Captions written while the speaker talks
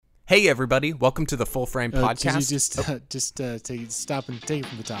Hey everybody, welcome to the Full Frame Podcast. Could you just stop and take it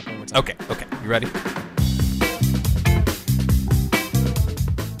from the top one more time? Okay, you ready?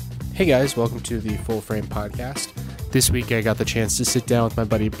 Hey guys, welcome to the Full Frame Podcast. This week I got the chance to sit down with my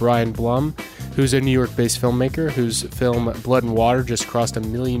buddy Brian Blum, who's a New York-based filmmaker whose film Blood and Water just crossed 1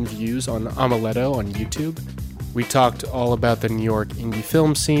 million views on Amaletto on YouTube. We talked all about the New York indie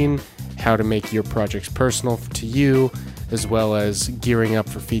film scene, how to make your projects personal to you, as well as gearing up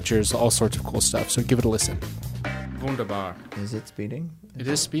for features, all sorts of cool stuff. So give it a listen. Wunderbar. Is it speeding? It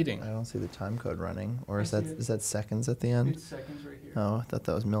is speeding. I don't see the time code running. Or is that seconds at the end? It's seconds right here. Oh, I thought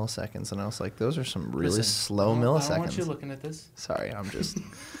that was milliseconds. And I was like, those are some really slow milliseconds. I don't want you looking at this. Sorry,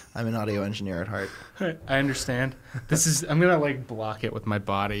 I'm an audio engineer at heart. I understand. I'm going to block it with my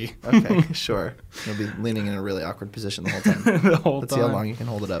body. Okay, sure. You'll be leaning in a really awkward position the whole time. Let's see how long you can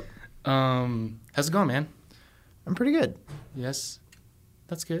hold it up. How's it going, man? I'm pretty good. Yes.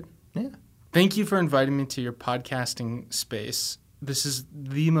 That's good. Yeah. Thank you for inviting me to your podcasting space. This is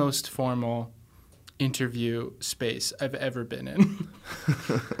the most formal interview space I've ever been in.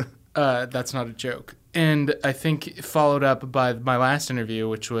 That's not a joke. And I think followed up by my last interview,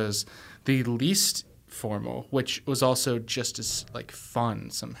 which was the least formal, which was also just as fun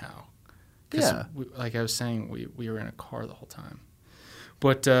somehow. Yeah. Like I was saying, we were in a car the whole time.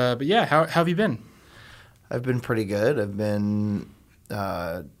 But yeah, how have you been? I've been pretty good. I've been,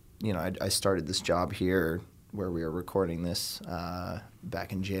 I started this job here where we are recording this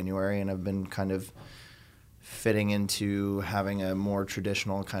back in January, and I've been kind of fitting into having a more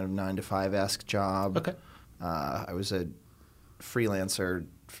traditional kind of 9-to-5-esque job. Okay. I was a freelancer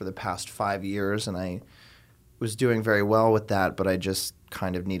for the past 5 years, and I was doing very well with that, but I just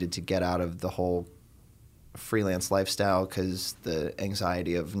kind of needed to get out of the whole freelance lifestyle because the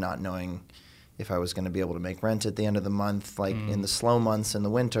anxiety of not knowing if I was going to be able to make rent at the end of the month, in the slow months in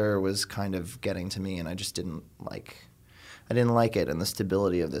the winter, was kind of getting to me, and I just didn't like it, and the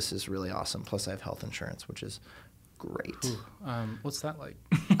stability of this is really awesome. Plus I have health insurance, which is great. What's that like?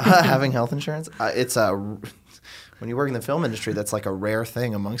 Having health insurance? It's when you work in the film industry, that's like a rare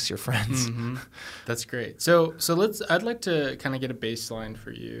thing amongst your friends. Mm-hmm. That's great. So I'd like to kind of get a baseline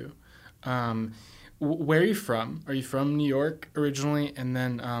for you. Where are you from? Are you from New York originally? And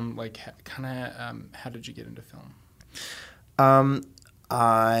then, how did you get into film?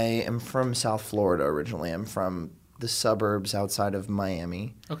 I am from South Florida originally. I'm from the suburbs outside of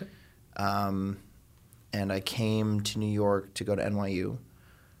Miami. Okay. And I came to New York to go to NYU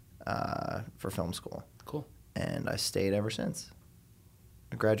for film school. Cool. And I stayed ever since.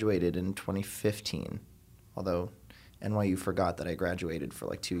 I graduated in 2015, although NYU forgot that I graduated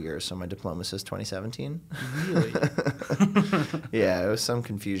for 2 years, so my diploma says 2017. Really? Yeah, it was some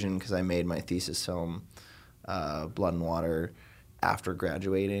confusion because I made my thesis film, Blood and Water, after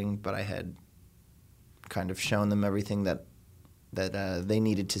graduating, but I had kind of shown them everything that they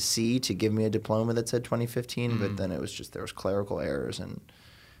needed to see to give me a diploma that said 2015, but then it was just there was clerical errors, and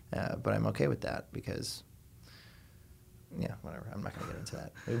but I'm okay with that because, yeah, whatever. I'm not going to get into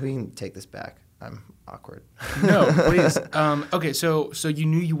that. We can take this back. I'm awkward. No, please. Okay, so you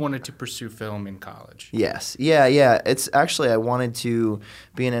knew you wanted to pursue film in college. Yes. Yeah. It's actually, I wanted to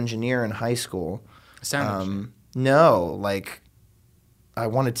be an engineer in high school. Sound engineer? No, I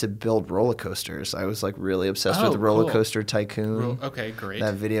wanted to build roller coasters. I was really obsessed with Roller Coaster Tycoon. Okay, great.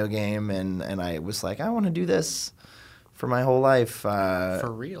 That video game, and I was like, I want to do this for my whole life.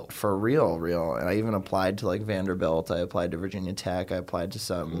 For real? For real. And I even applied to Vanderbilt. I applied to Virginia Tech. I applied to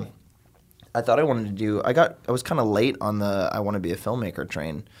some. Cool. I thought I wanted to do. I was kind of late on the I want to be a filmmaker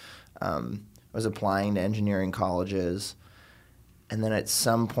train. I was applying to engineering colleges, and then at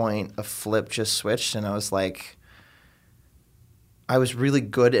some point a flip just switched, and I was like, I was really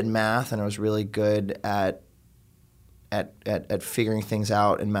good at math, and I was really good at figuring things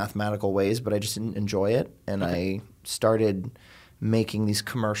out in mathematical ways, but I just didn't enjoy it, and I started making these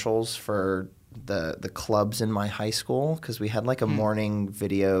commercials for the clubs in my high school because we had a morning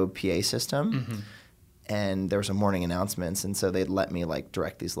video PA system, and there was a morning announcements, and so they'd let me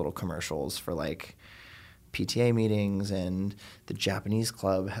direct these little commercials for PTA meetings, and the Japanese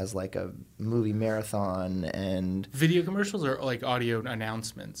club has a movie marathon and video commercials or audio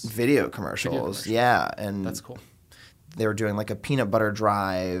announcements. Video commercials, yeah, and that's cool. They were doing a peanut butter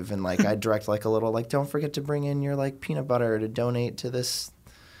drive, and I direct a little don't forget to bring in your peanut butter to donate to this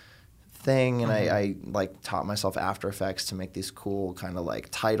thing, and I taught myself After Effects to make these cool kind of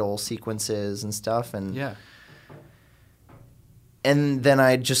title sequences and stuff, and yeah, And then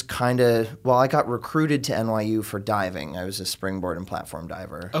I just I got recruited to NYU for diving. I was a springboard and platform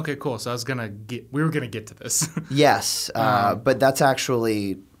diver. Okay, cool. So we were gonna get to this. Yes, but that's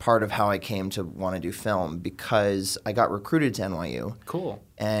actually part of how I came to want to do film, because I got recruited to NYU. Cool.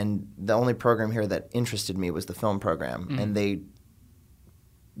 And the only program here that interested me was the film program, and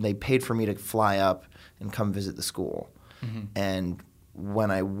they paid for me to fly up and come visit the school. And when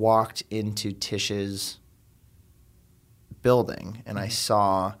I walked into Tish's building and I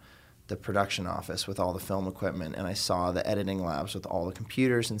saw the production office with all the film equipment, and I saw the editing labs with all the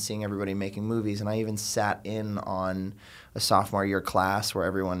computers and seeing everybody making movies, and I even sat in on a sophomore year class where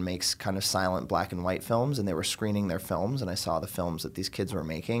everyone makes kind of silent black and white films, and they were screening their films, and I saw the films that these kids were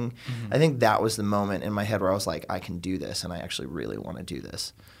making. I think that was the moment in my head where I was like, I can do this, and I actually really want to do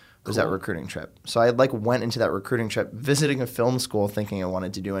this. Was that recruiting trip. So I went into that recruiting trip visiting a film school thinking I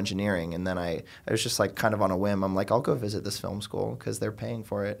wanted to do engineering, and then I was just kind of on a whim. I'm like, I'll go visit this film school because they're paying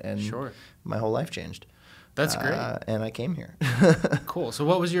for it, and my whole life changed. That's great. And I came here. Cool. So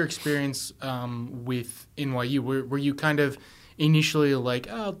what was your experience with NYU? Were you kind of initially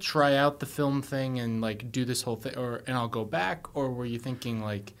like, I'll try out the film thing and do this whole thing, and I'll go back, or were you thinking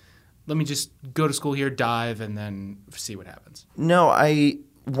let me just go to school here, dive, and then see what happens? No,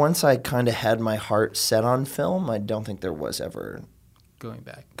 once I kind of had my heart set on film, I don't think there was ever going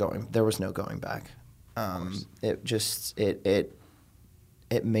back. There was no going back. It just it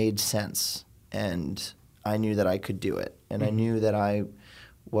made sense, and I knew that I could do it, and I knew that I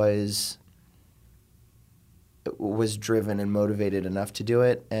was driven and motivated enough to do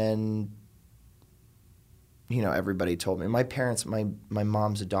it. And everybody told me. My parents, my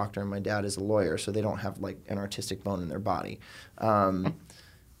mom's a doctor and my dad is a lawyer, so they don't have an artistic bone in their body.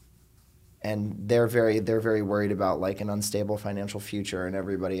 And they're very worried about an unstable financial future, and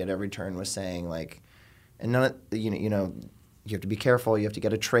everybody at every turn was saying and none of you have to be careful, you have to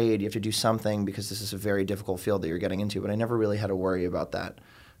get a trade, you have to do something because this is a very difficult field that you're getting into. But I never really had to worry about that,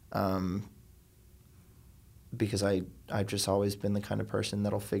 because I've just always been the kind of person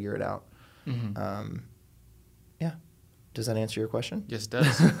that'll figure it out. Yeah. Does that answer your question? Yes, it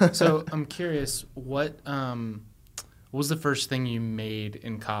does. So I'm curious, what was the first thing you made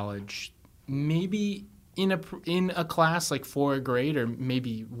in college? Maybe in a class for a grade, or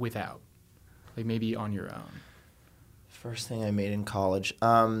maybe without, maybe on your own. First thing I made in college.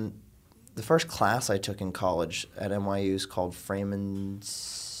 The first class I took in college at NYU is called Frame and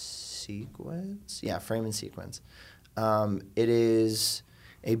Sequence. Yeah, Frame and Sequence. It is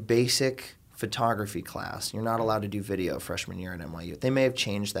a basic photography class. You're not allowed to do video freshman year at NYU. They may have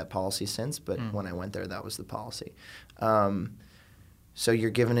changed that policy since, but when I went there, that was the policy. So you're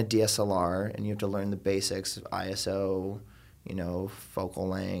given a DSLR, and you have to learn the basics of ISO, focal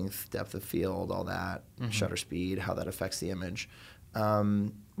length, depth of field, all that, shutter speed, how that affects the image,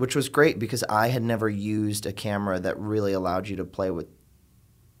 which was great because I had never used a camera that really allowed you to play with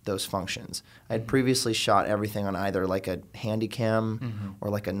those functions. I had previously shot everything on either a Handycam or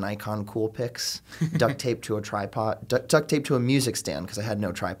a Nikon Coolpix, duct taped to a tripod, duct taped to a music stand because I had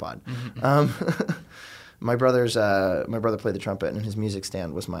no tripod. My brother played the trumpet, and his music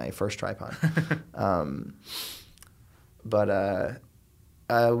stand was my first tripod. But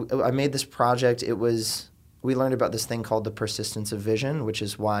I made this project. We learned about this thing called the persistence of vision, which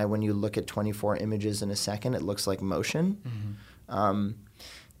is why when you look at 24 images in a second, it looks like motion.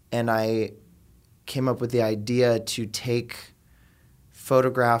 And I came up with the idea to take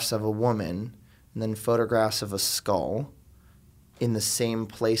photographs of a woman and then photographs of a skull in the same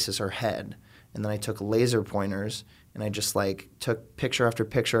place as her head. And then I took laser pointers, and I just took picture after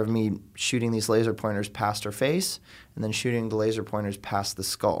picture of me shooting these laser pointers past her face, and then shooting the laser pointers past the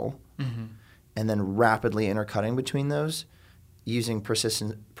skull, and then rapidly intercutting between those, using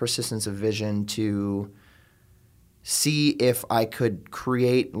persistence of vision to see if I could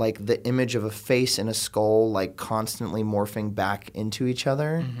create the image of a face and a skull constantly morphing back into each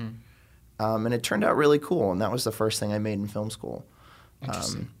other. And it turned out really cool, and that was the first thing I made in film school.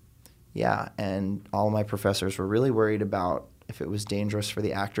 Interesting. Yeah, and all my professors were really worried about if it was dangerous for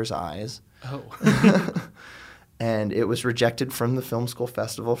the actors' eyes. Oh. And it was rejected from the film school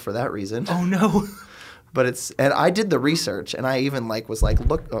festival for that reason. Oh, no. But and I did the research, and I even was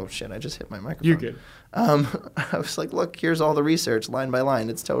look, oh shit, I just hit my microphone. You're good. I was look, here's all the research line by line.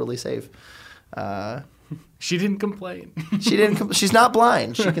 It's totally safe. She didn't complain. She's not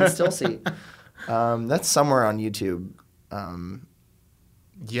blind. She can still see. That's somewhere on YouTube.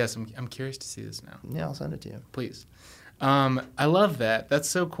 Yes, I'm curious to see this now. Yeah, I'll send it to you. Please. I love that. That's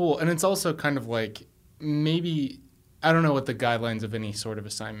so cool. And it's also kind of maybe, I don't know what the guidelines of any sort of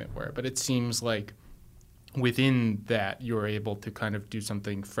assignment were, but it seems within that you're able to kind of do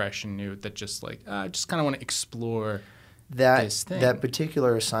something fresh and new that just like, I just kind of want to explore this thing. That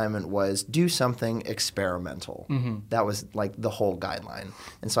particular assignment was do something experimental. Mm-hmm. That was like the whole guideline.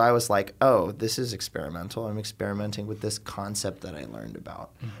 And so I was like, oh, this is experimental. I'm experimenting with this concept that I learned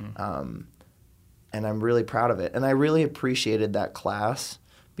about. Mm-hmm. And I'm really proud of it. And I really appreciated that class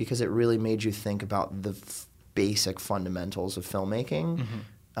because it really made you think about the basic fundamentals of filmmaking.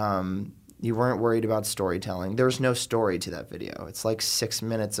 Mm-hmm. You weren't worried about storytelling. There was no story to that video. It's like 6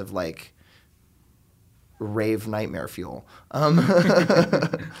 minutes of like rave nightmare fuel. But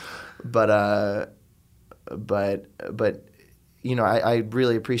you know, I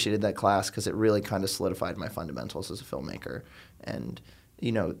really appreciated that class because it really kind of solidified my fundamentals as a filmmaker. And,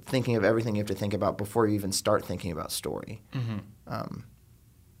 you know, thinking of everything you have to think about before you even start thinking about story. Mm-hmm.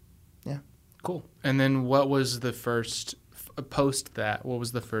 Yeah. Cool. And then what was the first, post that, what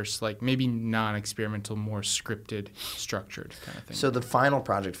was the first, like, maybe non-experimental, more scripted, structured kind of thing? So the final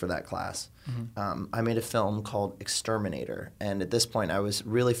project for that class, I made a film called Exterminator. And at this point, I was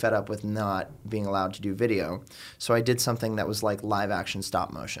really fed up with not being allowed to do video. So I did something that was like live-action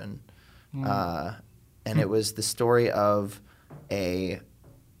stop motion. And it was the story of it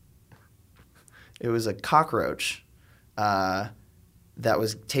was a cockroach that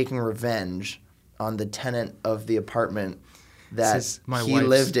was taking revenge on the tenant of the apartment that he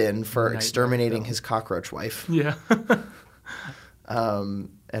lived in for exterminating his cockroach wife. Yeah.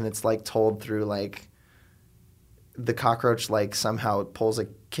 And it's like told through like the cockroach like somehow pulls a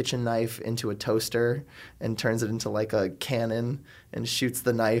kitchen knife into a toaster and turns it into like a cannon and shoots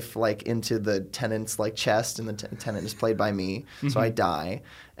the knife like into the tenant's like chest, and the tenant is played by me. Mm-hmm. So I die,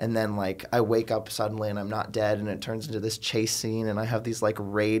 and then like I wake up suddenly and I'm not dead, and it turns into this chase scene, and I have these like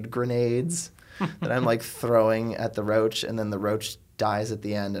raid grenades that I'm like throwing at the roach, and then the roach dies at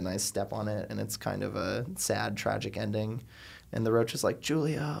the end and I step on it, and it's kind of a sad, tragic ending. And the roach is like,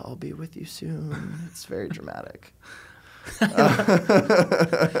 Julia, I'll be with you soon. It's very dramatic.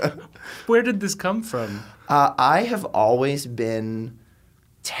 Where did this come from? I have always been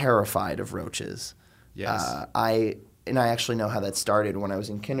terrified of roaches. Yes. I actually know how that started. When I was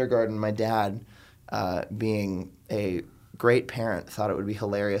in kindergarten, my dad, being a great parent, thought it would be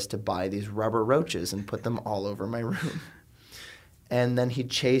hilarious to buy these rubber roaches and put them all over my room. And then he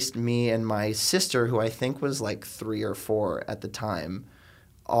chased me and my sister, who I think was like 3 or 4 at the time,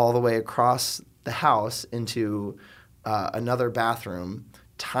 all the way across the house into another bathroom,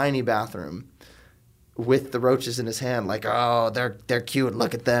 tiny bathroom, with the roaches in his hand, like, oh, they're cute,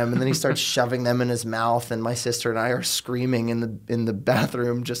 look at them. And then he starts shoving them in his mouth, and my sister and I are screaming in the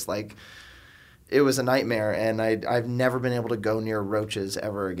bathroom, just like, it was a nightmare. And I've never been able to go near roaches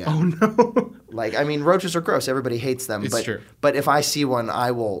ever again. Oh, no. Like, I mean, roaches are gross. Everybody hates them. It's true. But if I see one,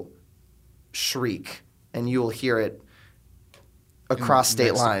 I will shriek, and you will hear it across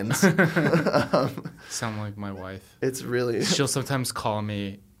state lines. Sound like my wife. It's really... She'll sometimes call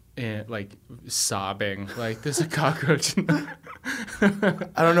me, like, sobbing, like, there's a cockroach in there.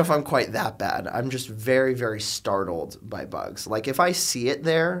 I don't know if I'm quite that bad. I'm just very, very startled by bugs. Like, if I see it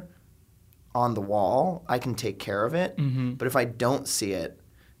there on the wall, I can take care of it. Mm-hmm. But if I don't see it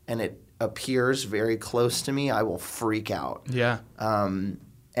and it appears very close to me, I will freak out. Yeah. And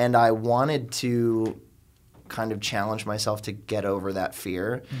I wanted to kind of challenge myself to get over that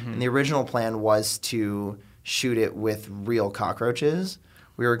fear. Mm-hmm. And the original plan was to shoot it with real cockroaches.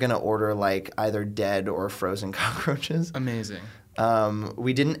 We were going to order like either dead or frozen cockroaches. Amazing.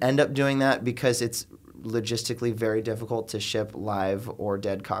 We didn't end up doing that because it's logistically very difficult to ship live or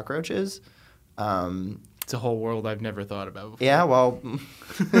dead cockroaches. It's a whole world I've never thought about before. Yeah, well,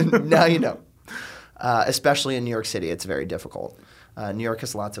 now you know. Especially in New York City, it's very difficult. New York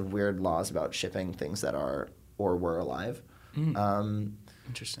has lots of weird laws about shipping things that are or were alive.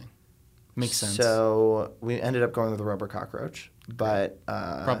 Interesting. Makes sense. So we ended up going with the rubber cockroach, but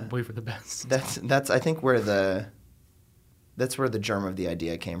probably for the best. That's I think that's where the germ of the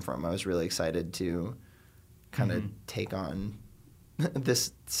idea came from. I was really excited to kind of take on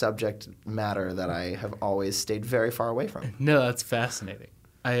this subject matter that I have always stayed very far away from. No, that's fascinating.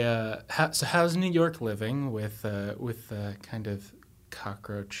 So how's New York living with kind of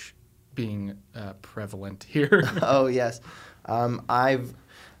cockroach being prevalent here? Oh yes, I've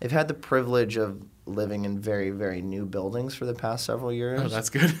had the privilege of living in very, very new buildings for the past several years. Oh, that's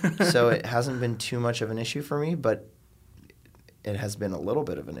good. So it hasn't been too much of an issue for me, but it has been a little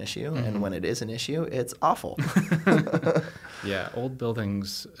bit of an issue, and when it is an issue, it's awful. Yeah, old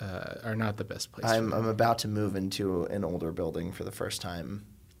buildings are not the best place. I'm about to move into an older building for the first time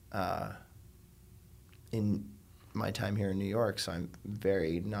in my time here in New York, so I'm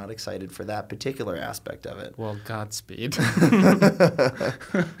very not excited for that particular aspect of it. Well, Godspeed.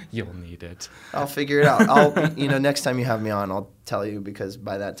 You'll need it. I'll figure it out. Next time you have me on, I'll tell you, because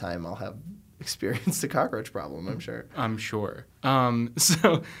by that time I'll have experienced the cockroach problem, I'm sure. I'm sure.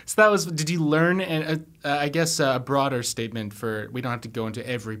 So that was, did you learn, and I guess a broader statement for, we don't have to go into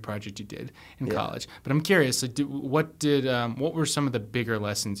every project you did in college, but I'm curious, like, what were some of the bigger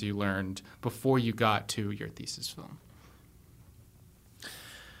lessons you learned before you got to your thesis film?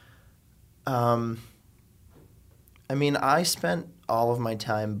 I spent all of my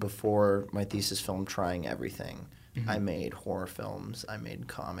time before my thesis film trying everything. Mm-hmm. I made horror films. I made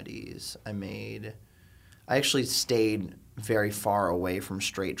comedies. I actually stayed very far away from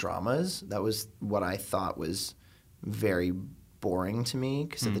straight dramas. That was what I thought was very boring to me,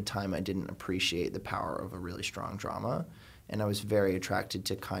 because at the time I didn't appreciate the power of a really strong drama. And I was very attracted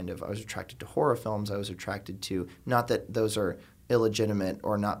to horror films. I was attracted to, not that those are illegitimate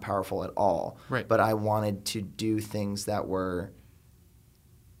or not powerful at all, right, but I wanted to do things that were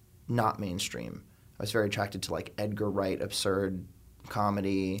not mainstream. I was very attracted to like Edgar Wright absurd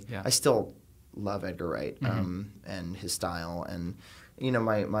comedy. Yeah. I still love Edgar Wright and his style. And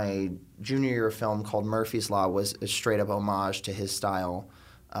my junior year film called Murphy's Law was a straight up homage to his style,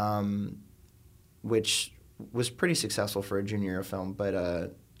 which was pretty successful for a junior year film, but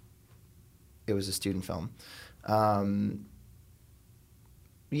it was a student film.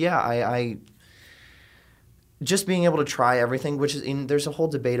 I just being able to try everything, there's a whole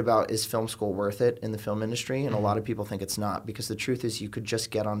debate about, is film school worth it in the film industry? And a lot of people think it's not, because the truth is you could just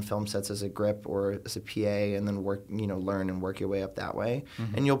get on film sets as a grip or as a PA and then work, learn and work your way up that way.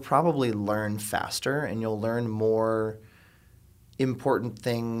 Mm-hmm. And you'll probably learn faster, and you'll learn more important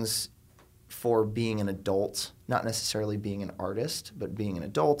things for being an adult, not necessarily being an artist, but being an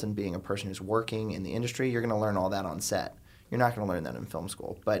adult and being a person who's working in the industry. You're going to learn all that on set. You're not going to learn that in film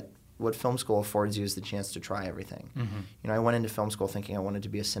school. But what film school affords you is the chance to try everything. Mm-hmm. I went into film school thinking I wanted to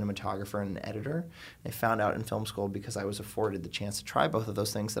be a cinematographer and an editor. I found out in film school, because I was afforded the chance to try both of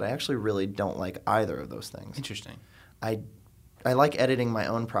those things, that I actually really don't like either of those things. Interesting. I like editing my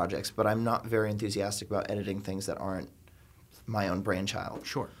own projects, but I'm not very enthusiastic about editing things that aren't my own brainchild.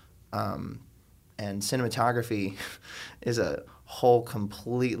 Sure. And cinematography is a whole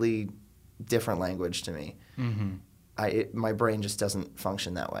completely different language to me. Mm-hmm. My brain just doesn't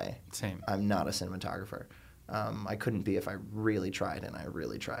function that way. Same. I'm not a cinematographer. I couldn't be if I really tried, and I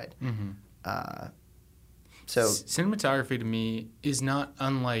really tried. Mm-hmm. Cinematography to me is not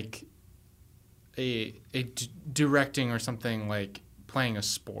unlike a directing or something like playing a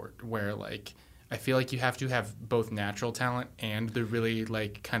sport, where like I feel like you have to have both natural talent and the really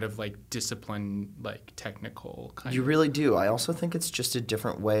like kind of like discipline, like technical kind You really do. I also think it's just a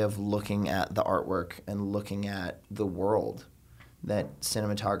different way of looking at the artwork and looking at the world that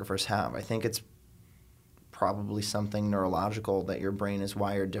cinematographers have. I think it's probably something neurological, that your brain is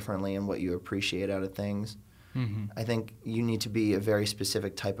wired differently and what you appreciate out of things. Mm-hmm. I think you need to be a very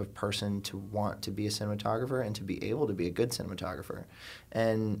specific type of person to want to be a cinematographer and to be able to be a good cinematographer.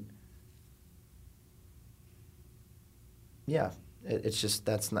 And yeah, it's just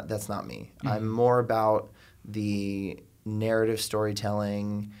that's not me. Mm-hmm. I'm more about the narrative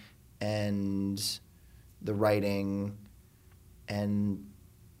storytelling and the writing, and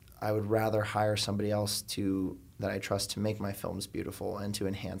I would rather hire somebody else that I trust to make my films beautiful and to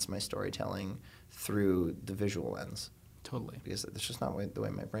enhance my storytelling through the visual lens. Totally. Because that's just not the way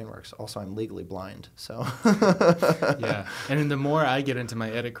my brain works. Also, I'm legally blind, so. Yeah. And then the more I get into my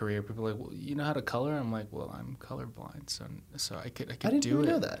edit career, people are like, well, you know how to color? I'm like, well, I'm colorblind, so I could do it. I didn't even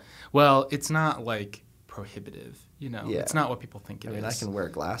know that. Well, it's not like prohibitive, Yeah. It's not what people think it is. I can wear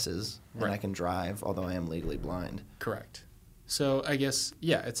glasses, and right. I can drive, although I am legally blind. Correct. So I guess,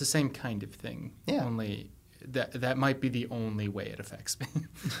 yeah, it's the same kind of thing. Yeah. Only that might be the only way it affects me.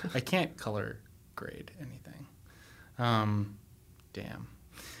 I can't color grade anything. Damn.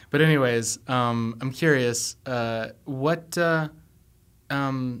 But anyways, I'm curious, what,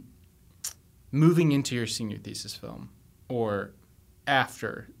 moving into your senior thesis film, or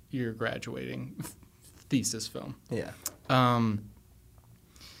after your graduating thesis film. Yeah.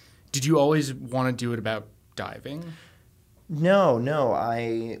 Did you always want to do it about diving? No.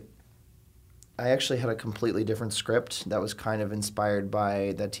 I actually had a completely different script that was kind of inspired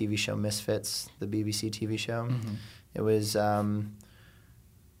by that TV show Misfits, the BBC TV show. Mm-hmm. It was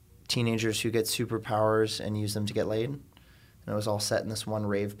teenagers who get superpowers and use them to get laid. And it was all set in this one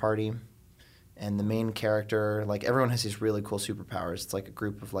rave party. And the main character, like, everyone has these really cool superpowers. It's like a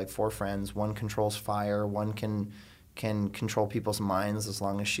group of like 4 friends. One controls fire. One can control people's minds as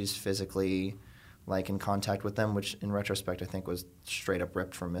long as she's physically like in contact with them, which in retrospect I think was straight up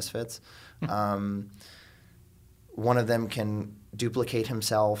ripped from Misfits. One of them can duplicate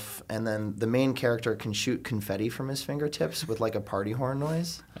himself, and then the main character can shoot confetti from his fingertips with like a party horn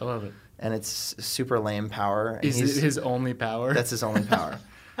noise. I love it. And it's super lame power. And Is it his only power? That's his only power.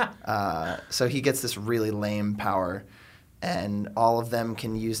 So he gets this really lame power, and all of them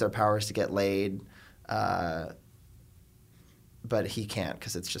can use their powers to get laid, but he can't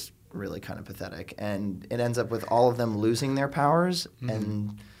because it's just really kind of pathetic. And it ends up with all of them losing their powers,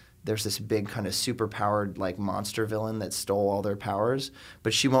 and there's this big kind of super-powered like monster villain that stole all their powers,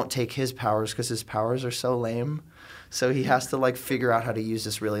 but she won't take his powers because his powers are so lame. So he has to like figure out how to use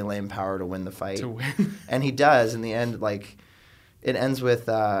this really lame power to win the fight. To win. And he does in the end. Like it ends with,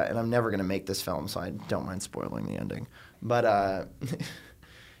 and I'm never gonna make this film, so I don't mind spoiling the ending. But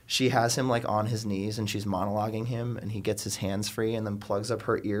she has him like on his knees and she's monologuing him, and he gets his hands free and then plugs up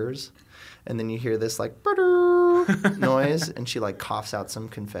her ears, and then you hear this like noise, and she like coughs out some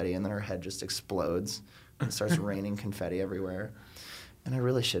confetti, and then her head just explodes and it starts raining confetti everywhere. And I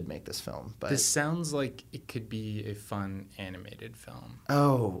really should make this film. But this sounds like it could be a fun animated film.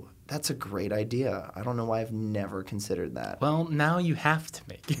 Oh, that's a great idea. I don't know why I've never considered that. Well, now you have to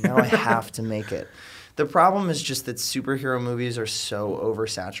make it. Now I have to make it. The problem is just that superhero movies are so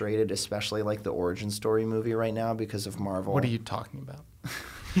oversaturated, especially like the origin story movie right now because of Marvel. What are you talking about?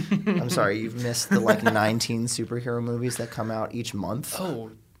 I'm sorry, you've missed the like 19 superhero movies that come out each month.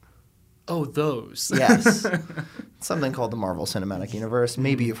 Oh, those. Yes. Something called the Marvel Cinematic Universe.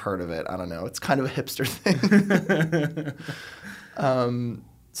 Maybe you've heard of it. I don't know. It's kind of a hipster thing.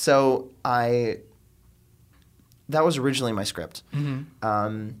 That was originally my script. And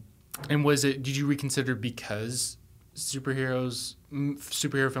did you reconsider because superhero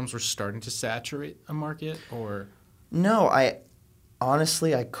films were starting to saturate a market, or? No,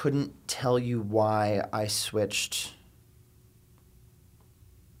 honestly, I couldn't tell you why I switched.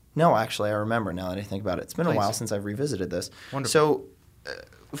 No, actually, I remember now that I think about it. It's been a while since I've revisited this. Wonderful. So,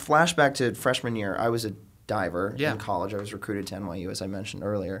 flashback to freshman year, I was a diver in college. I was recruited to NYU, as I mentioned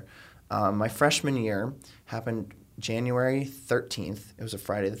earlier. My freshman year happened January 13th. It was a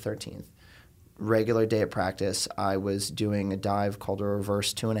Friday the 13th. Regular day at practice, I was doing a dive called a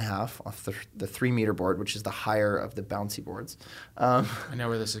reverse 2.5 off the 3-meter board, which is the higher of the bouncy boards. I know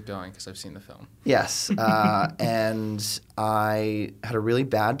where this is going because I've seen the film. Yes, and I had a really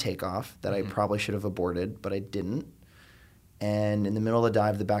bad takeoff that I probably should have aborted, but I didn't. And in the middle of the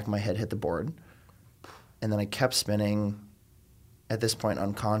dive, the back of my head hit the board, and then I kept spinning, at this point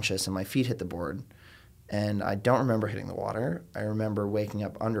unconscious, and my feet hit the board. And I don't remember hitting the water. I remember waking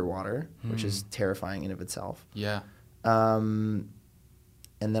up underwater, which is terrifying in of itself. Yeah. And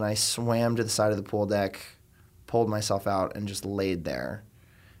then I swam to the side of the pool deck, pulled myself out, and just laid there.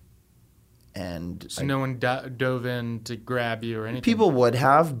 And so no one dove in to grab you or anything? People would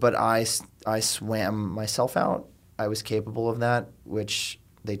have, but I swam myself out. I was capable of that, which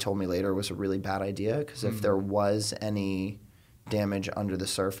they told me later was a really bad idea, because if there was any damage under the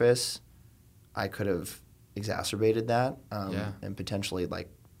surface, I could have exacerbated that, and potentially, like,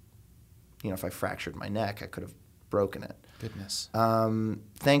 if I fractured my neck, I could have broken it. Goodness.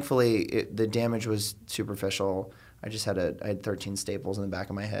 Thankfully, the damage was superficial. I just had I had 13 staples in the back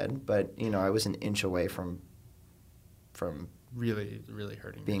of my head, but I was an inch away from really, really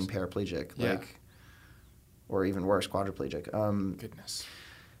hurting being paraplegic, Yeah. or even worse, quadriplegic. Goodness.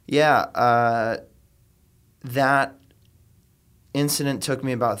 Yeah, that incident took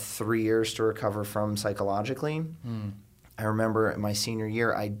me about 3 years to recover from psychologically. I remember my senior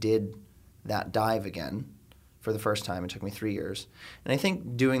year, I did that dive again for the first time. It took me 3 years. And I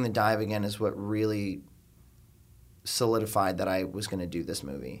think doing the dive again is what really solidified that I was going to do this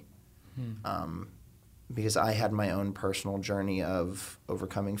movie. Because I had my own personal journey of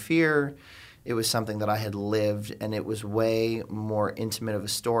overcoming fear. It was something that I had lived, and it was way more intimate of a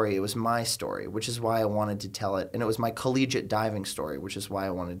story. It was my story, which is why I wanted to tell it. And it was my collegiate diving story, which is why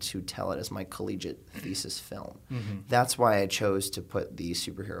I wanted to tell it as my collegiate thesis film. That's why I chose to put the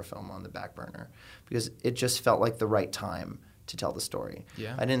superhero film on the back burner, because it just felt like the right time to tell the story.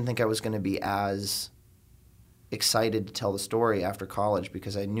 Yeah. I didn't think I was going to be as excited to tell the story after college,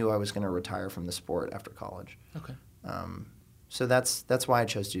 because I knew I was going to retire from the sport after college. Okay. So that's why I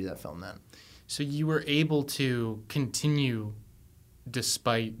chose to do that film then. So you were able to continue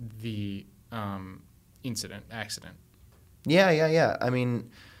despite the accident. Yeah. I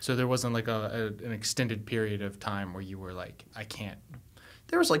mean, so there wasn't like an extended period of time where you were like, I can't.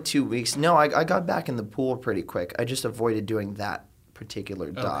 There was like 2 weeks. No, I got back in the pool pretty quick. I just avoided doing that particular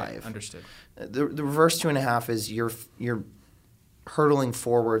dive. Okay, understood. The reverse 2.5 is you're hurtling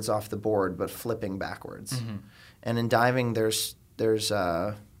forwards off the board but flipping backwards. Mm-hmm. And in diving, there's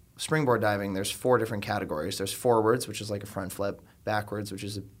springboard diving. There's 4 different categories. There's forwards, which is like a front flip; backwards, which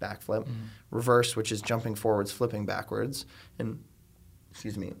is a back flip; reverse, which is jumping forwards, flipping backwards; and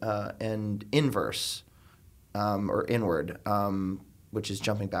inverse or inward, which is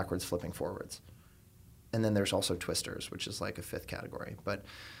jumping backwards, flipping forwards. And then there's also twisters, which is like a 5th category. But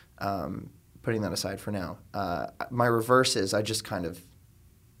putting that aside for now, my reverses, I just kind of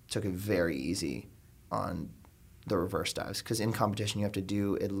took it very easy on the reverse dives, because in competition you have to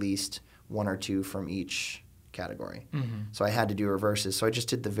do at least 1 or 2 from each category. So I had to do reverses. So I just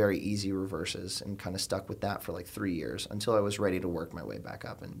did the very easy reverses and kind of stuck with that for like 3 years until I was ready to work my way back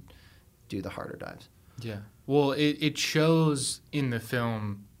up and do the harder dives. Yeah. Well, it shows in the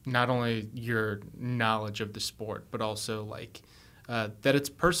film not only your knowledge of the sport, but also like that it's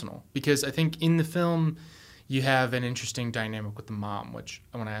personal. Because I think in the film you have an interesting dynamic with the mom, which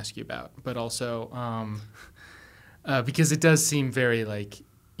I want to ask you about, but also because it does seem very like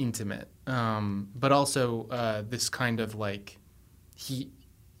intimate, but also this kind of like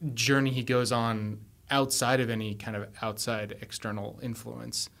journey he goes on outside of any kind of outside external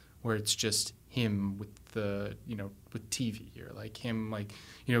influence, where it's just him with with TV, or like him like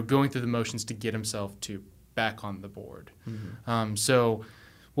going through the motions to get himself to back on the board. So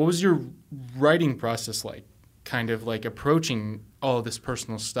what was your writing process like, kind of like approaching all of this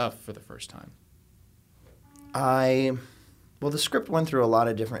personal stuff for the first time? Well, the script went through a lot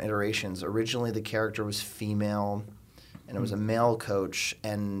of different iterations. Originally, the character was female, and it was a male coach,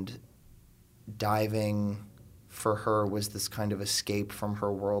 and diving for her was this kind of escape from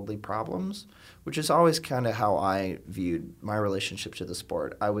her worldly problems, which is always kind of how I viewed my relationship to the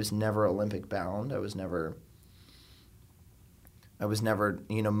sport. I was never Olympic bound. I was never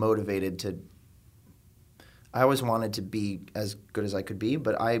motivated to. I always wanted to be as good as I could be,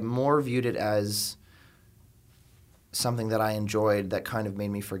 but I more viewed it as something that I enjoyed that kind of made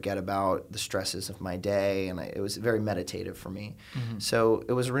me forget about the stresses of my day, and it was very meditative for me. So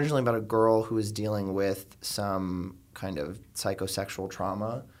it was originally about a girl who was dealing with some kind of psychosexual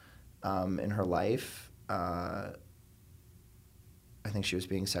trauma in her life. I think she was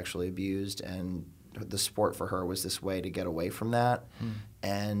being sexually abused, and the sport for her was this way to get away from that.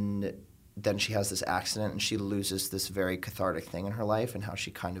 And then she has this accident, and she loses this very cathartic thing in her life, and how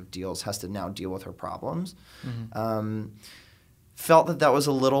she kind of has to now deal with her problems. Felt that was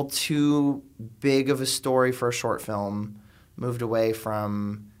a little too big of a story for a short film, moved away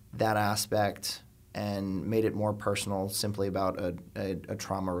from that aspect and made it more personal, simply about a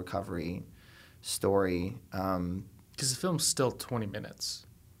trauma recovery story. Because the film's still 20 minutes.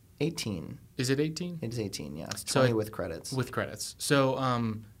 18. Is it 18? It is 18, yeah. It's 20 with credits. With credits. So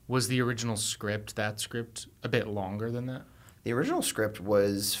was the original script, a bit longer than that? The original script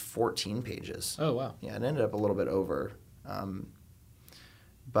was 14 pages. Oh, wow. Yeah, it ended up a little bit over.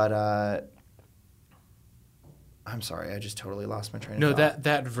 But I'm sorry, I just totally lost my train of thought. No,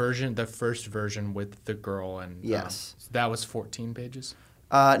 that version, the first version with the girl, and yes, that was 14 pages.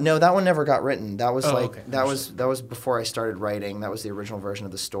 No, that one never got written. That was okay. that was before I started writing. That was the original version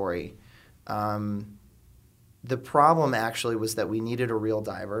of the story. The problem actually was that we needed a real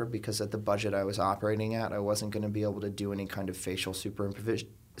diver, because at the budget I was operating at, I wasn't going to be able to do any kind of facial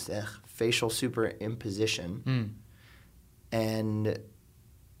superimposition. And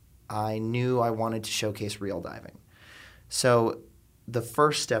I knew I wanted to showcase real diving. So the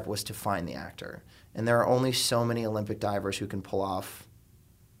first step was to find the actor. And there are only so many Olympic divers who can pull off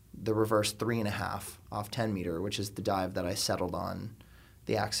the reverse 3.5 off 10 meter, which is the dive that I settled on,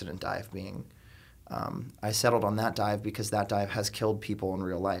 the accident dive being. I settled on that dive because that dive has killed people in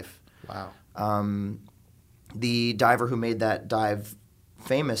real life. Wow. The diver who made that dive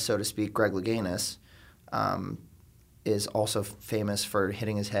famous, so to speak, Greg Louganis, is also famous for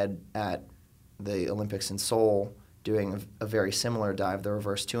hitting his head at the Olympics in Seoul, doing a very similar dive, the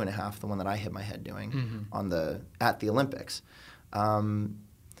reverse 2.5, the one that I hit my head doing at the Olympics.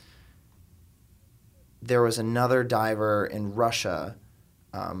 There was another diver in Russia.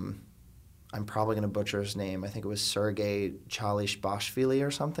 I'm probably going to butcher his name. I think it was Sergei Chalishbashvili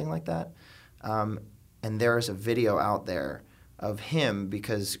or something like that. And there is a video out there of him,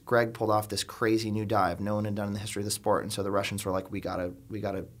 because Greg pulled off this crazy new dive no one had done in the history of the sport, and so the Russians were like, we gotta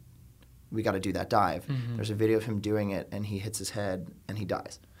do that dive. There's a video of him doing it, and he hits his head and he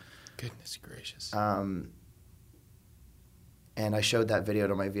dies. Goodness gracious. And I showed that video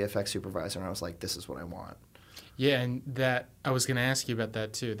to my VFX supervisor, and I was like, this is what I want. Yeah, and that I was going to ask you about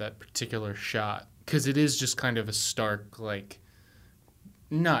that too, that particular shot, because it is just kind of a stark, like,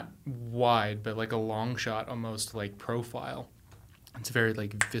 not wide, but like a long shot, almost like profile. It's very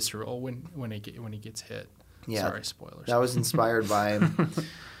like visceral when he gets hit. Yeah. Sorry, spoilers. That was inspired by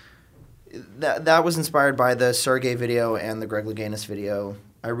that was inspired by the Sergey video and the Greg Louganis video.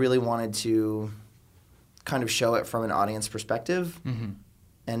 I really wanted to kind of show it from an audience perspective,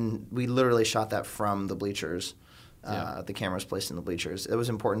 and we literally shot that from the bleachers. The camera's placed in the bleachers. It was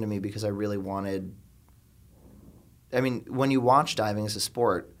important to me because I really wanted. I mean, when you watch diving as a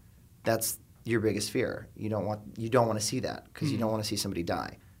sport, that's your biggest fear. You don't want to see that because you don't want to see somebody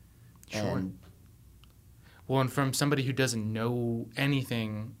die. Sure. And from somebody who doesn't know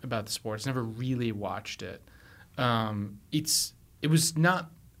anything about the sports, never really watched it, first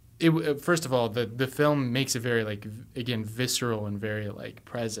of all, the film makes it very like again visceral and very like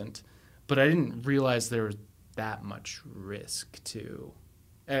present, but I didn't realize there was that much risk to.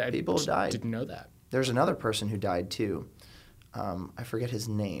 People died. Didn't know that. There's another person who died too. I forget his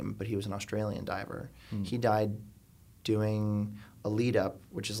name, but he was an Australian diver. He died doing a lead up,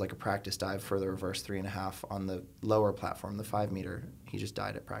 which is like a practice dive for the reverse 3.5 on the lower platform, the 5 meter. He just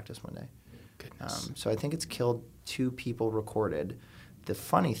died at practice one day. Goodness. So I think it's killed 2 people recorded. The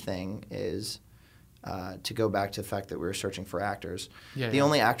funny thing is, to go back to the fact that we were searching for actors, the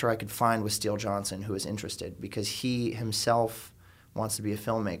only actor I could find was Steele Johnson, who was interested because he himself wants to be a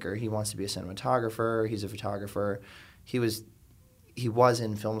filmmaker. He wants to be a cinematographer. He's a photographer. He was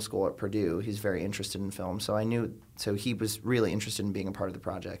in film school at Purdue. He's very interested in film. So he was really interested in being a part of the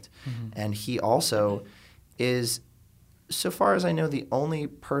project. And he also is, so far as I know, the only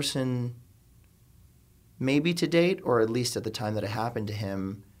person maybe to date, or at least at the time that it happened to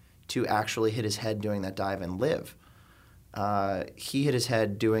him, to actually hit his head doing that dive and live. He hit his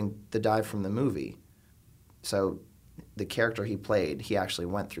head doing the dive from the movie. So the character he played, he actually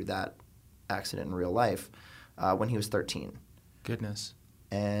went through that accident in real life when he was 13. Goodness.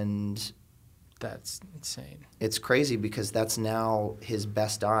 And that's insane. It's crazy because that's now his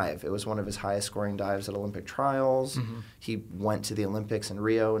best dive. It was one of his highest scoring dives at Olympic trials. He went to the Olympics in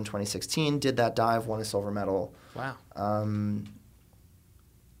Rio in 2016, did that dive, won a silver medal. Wow.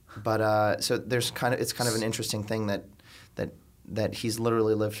 So it's kind of an interesting thing that he's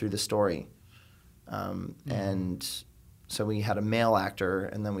literally lived through the story. And so we had a male actor,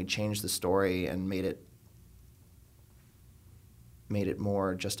 and then we changed the story and made it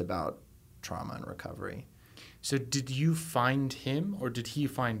more just about trauma and recovery. So did you find him, or did he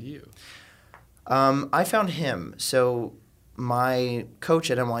find you? I found him. So my coach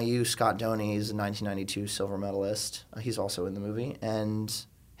at NYU, Scott Doney, is a 1992 silver medalist. He's also in the movie, and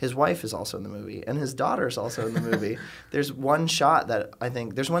his wife is also in the movie, and his daughter is also in the movie. There's one shot that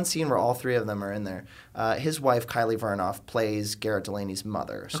there's one scene where all 3 of them are in there. His wife, Kylie Vernoff, plays Garrett Delaney's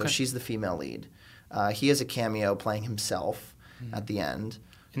mother, so she's the female lead. He has a cameo playing himself at the end.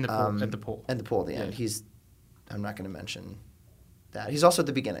 In the pool, at the pool. At the pool at the end. I'm not going to mention that. He's also at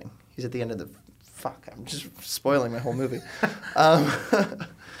the beginning. He's at the end of the... Fuck, I'm just spoiling my whole movie.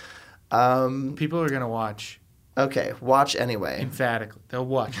 People are going to watch. Okay, watch anyway. Emphatically. They'll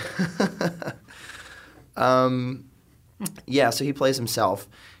watch it. So he plays himself.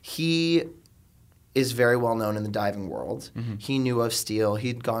 He is very well known in the diving world. He knew of Steele.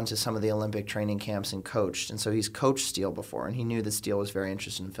 He'd gone to some of the Olympic training camps and coached, and so he's coached Steele before, and he knew that Steele was very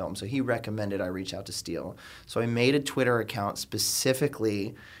interested in film, so he recommended I reach out to Steele. So I made a Twitter account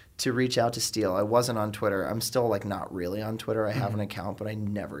specifically to reach out to Steele. I wasn't on Twitter. I'm still not really on Twitter. I have an account, but I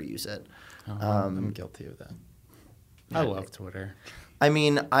never use it. I'm guilty of that. I love Twitter. I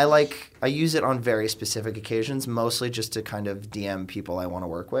mean, I use it on very specific occasions, mostly just to kind of DM people I want to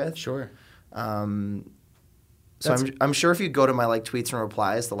work with. Sure. So I'm sure if you go to my tweets and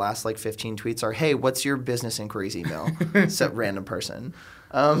replies, the last 15 tweets are, "Hey, what's your business inquiries email?" Some random person.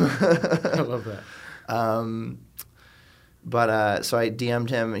 I love that. So I DM'd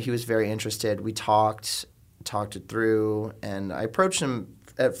him. He was very interested. We talked it through, and I approached him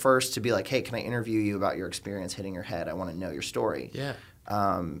at first to be like, "Hey, can I interview you about your experience hitting your head? I want to know your story." Yeah.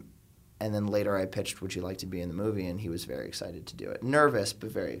 And then later I pitched, "Would you like to be in the movie?" And he was very excited to do it. Nervous, but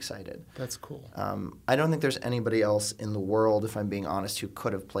very excited. That's cool. I don't think there's anybody else in the world, if I'm being honest, who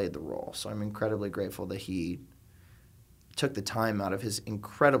could have played the role. So I'm incredibly grateful that he took the time out of his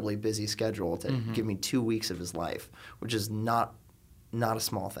incredibly busy schedule to give me 2 weeks of his life, which is not a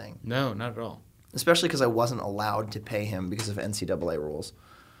small thing. No, not at all. Especially because I wasn't allowed to pay him because of NCAA rules.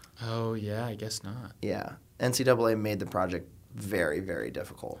 Oh, yeah, I guess not. Yeah. NCAA made the project very, very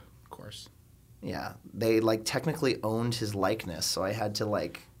difficult. Of course. Yeah. They, technically owned his likeness, so I had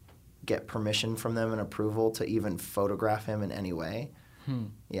to, get permission from them and approval to even photograph him in any way.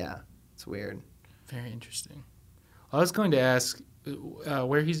 Yeah. It's weird. Very interesting. I was going to ask,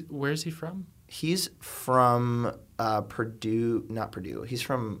 where is he from? He's from Purdue, not Purdue. He's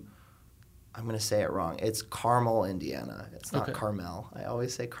from, I'm going to say it wrong. It's Carmel, Indiana. It's not Carmel. I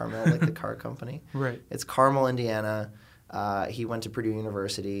always say Carmel like the car company. Right. It's Carmel, Indiana. He went to Purdue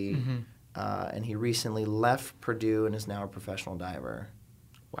University, and he recently left Purdue and is now a professional diver.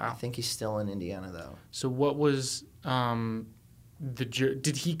 Wow. I think he's still in Indiana, though. So what was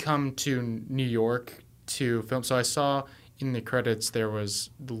did he come to New York to film? So I saw in the credits there was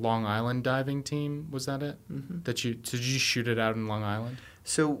the Long Island diving team. Was that it? Mm-hmm. Did you shoot it out in Long Island?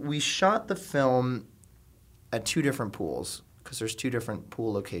 So we shot the film at 2 different pools because there's 2 different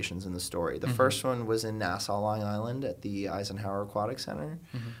pool locations in the story. The first one was in Nassau, Long Island at the Eisenhower Aquatic Center.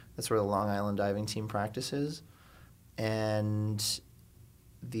 That's where the Long Island diving team practices. And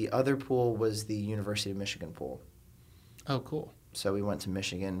the other pool was the University of Michigan pool. Oh, cool. So we went to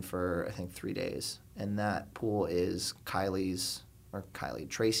Michigan for, I think, 3 days. And that pool is Tracy's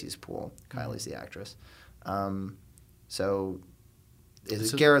pool. Kylie's the actress.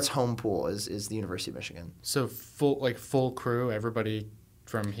 Garrett's home pool is the University of Michigan. So full crew, everybody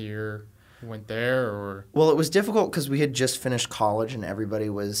from here went there, or? Well, it was difficult because we had just finished college and everybody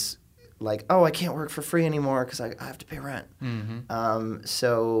was like, oh, I can't work for free anymore because I have to pay rent.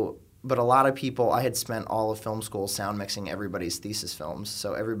 But a lot of people, I had spent all of film school sound mixing everybody's thesis films,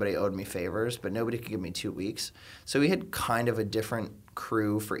 so everybody owed me favors, but nobody could give me 2 weeks. So we had kind of a different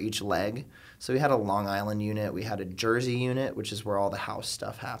crew for each leg. So we had a Long Island unit, we had a Jersey unit, which is where all the house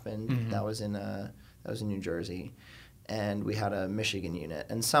stuff happened. That was in New Jersey. And we had a Michigan unit.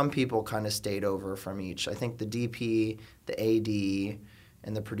 And some people kind of stayed over from each. I think the DP, the AD,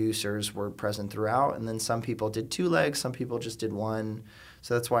 and the producers were present throughout. And then some people did 2 legs, some people just did 1.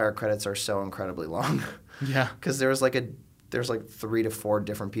 So that's why our credits are so incredibly long. Yeah. Because there's like 3 to 4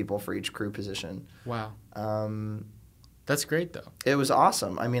 different people for each crew position. Wow. That's great, though. It was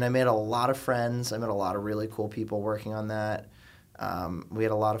awesome. I mean, I made a lot of friends. I met a lot of really cool people working on that. We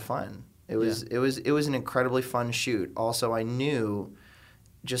had a lot of fun. It was an incredibly fun shoot. Also, I knew,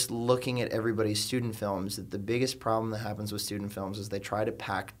 just looking at everybody's student films, that the biggest problem that happens with student films is they try to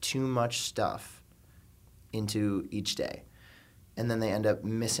pack too much stuff into each day. And then they end up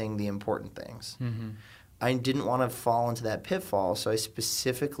missing the important things. I didn't want to fall into that pitfall, so I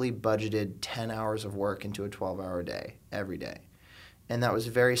specifically budgeted 10 hours of work into a 12-hour day every day. And that was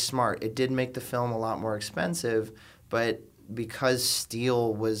very smart. It did make the film a lot more expensive, but because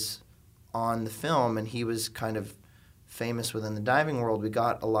Steele was on the film and he was kind of famous within the diving world, we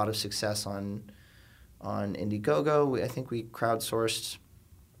got a lot of success on Indiegogo. I think we crowdsourced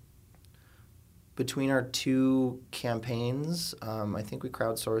between our 2 campaigns. I think we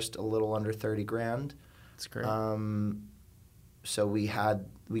crowdsourced a little under $30,000. That's great. So we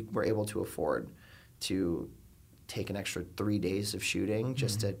were able to afford to take an extra 3 days of shooting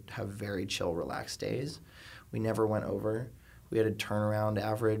just to have very chill, relaxed days. We never went over. We had a turnaround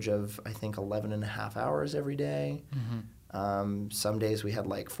average of, I think, 11 and a half hours every day. Some days we had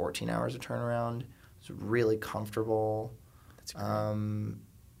like 14 hours of turnaround. It was really comfortable. That's great.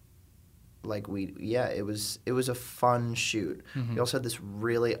 It was a fun shoot. We also had this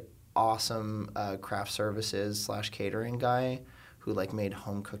really awesome craft services / catering guy who made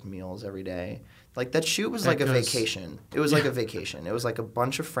home cooked meals every day. That shoot was a vacation. It was like a vacation. It was like a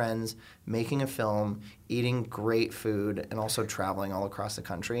bunch of friends making a film, eating great food, and also traveling all across the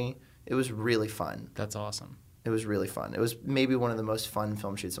country. It was really fun. That's awesome. It was really fun. It was maybe one of the most fun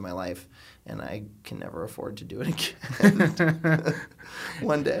film shoots of my life, and I can never afford to do it again.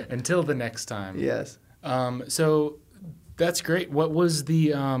 One day. Until the next time. Yes. So that's great. What was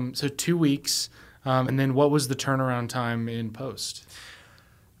the 2 weeks, and then what was the turnaround time in post?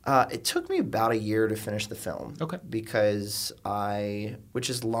 It took me about a year to finish the film. Okay. Because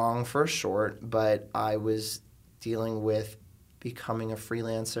which is long for a short, but I was dealing with becoming a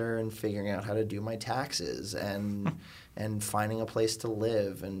freelancer and figuring out how to do my taxes and finding a place to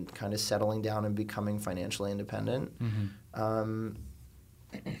live and kind of settling down and becoming financially independent.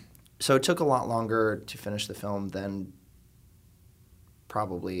 So it took a lot longer to finish the film than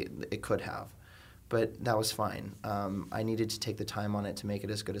probably it could have. But that was fine. I needed to take the time on it to make it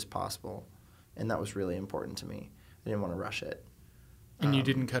as good as possible. And that was really important to me. I didn't want to rush it. And you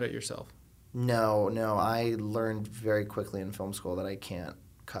didn't cut it yourself? No. I learned very quickly in film school that I can't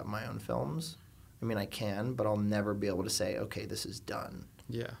cut my own films. I mean, I can, but I'll never be able to say, okay, this is done.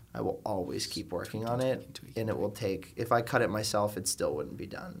 Yeah. I will always keep working on it, and it will take, if I cut it myself, it still wouldn't be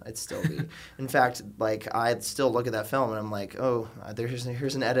done. It'd still be, in fact, I'd still look at that film and I'm like, oh,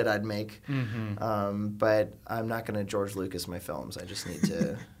 here's an edit I'd make. But I'm not going to George Lucas my films. I just need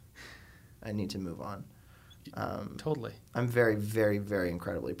to, I need to move on. Totally. I'm very, very, very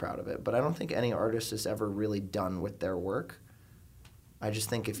incredibly proud of it. But I don't think any artist is ever really done with their work. I just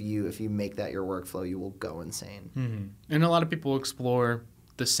think if you make that your workflow, you will go insane. Mm-hmm. And a lot of people explore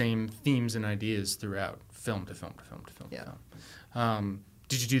the same themes and ideas throughout film to film to film to film. Yeah. To film.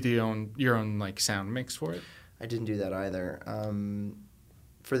 Did you do your own like sound mix for it? I didn't do that either,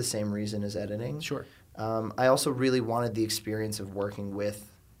 for the same reason as editing. Sure. I also really wanted the experience of working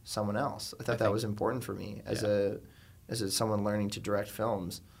with someone else. I thought that was important for me as someone learning to direct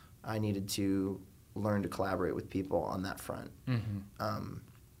films. I needed to learn to collaborate with people on that front.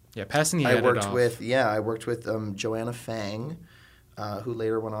 Mm-hmm. Passing the edit off. I worked with Joanna Fang, who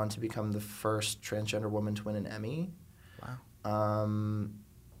later went on to become the first transgender woman to win an Emmy. Wow.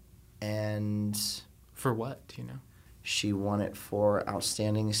 And for what, do you know? She won it for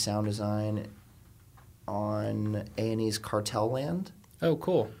outstanding sound design on A&E's Cartel Land. Oh,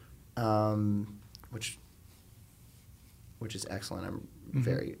 cool. Which is excellent. I'm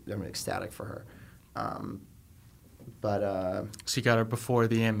ecstatic for her. So you got her before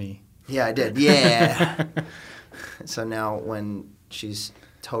the Emmy. Yeah, I did. Yeah. So now when she's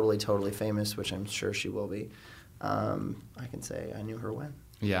totally, totally famous, which I'm sure she will be, I can say I knew her when.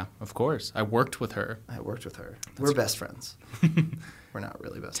 Yeah, of course. I worked with her. We're best friends. We're not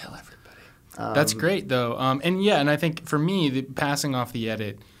really best friends. Tell everybody. That's great, though. And I think for me, passing off the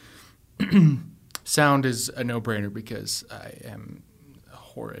edit, sound is a no-brainer because I am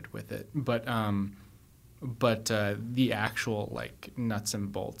horrid with it. But the actual like nuts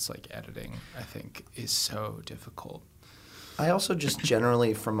and bolts like editing, I think, is so difficult. I also just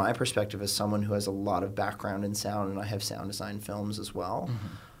generally, from my perspective as someone who has a lot of background in sound, and I have sound design films as well,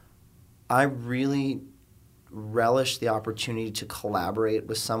 I really relish the opportunity to collaborate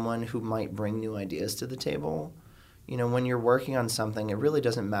with someone who might bring new ideas to the table. You know, when you're working on something, it really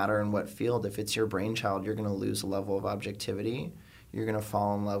doesn't matter in what field. If it's your brainchild, you're going to lose a level of objectivity. You're going to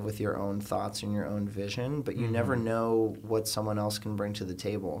fall in love with your own thoughts and your own vision, but you never know what someone else can bring to the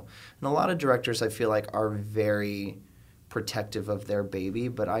table. And a lot of directors, I feel like, are very protective of their baby,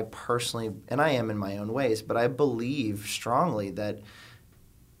 but I personally, and I am in my own ways, but I believe strongly that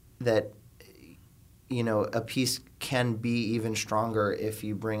you know, a piece can be even stronger if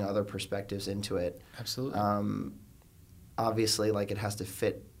you bring other perspectives into it. Absolutely. Obviously, like, it has to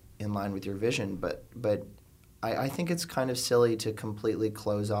fit in line with your vision, but I think it's kind of silly to completely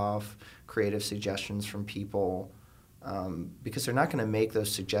close off creative suggestions from people, because they're not going to make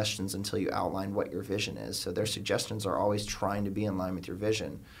those suggestions until you outline what your vision is. So their suggestions are always trying to be in line with your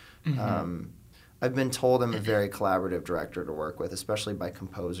vision. I've been told I'm a very collaborative director to work with, especially by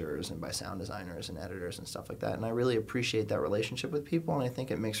composers and by sound designers and editors and stuff like that. And I really appreciate that relationship with people, and I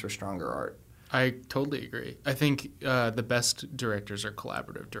think it makes for stronger art. I totally agree. I think the best directors are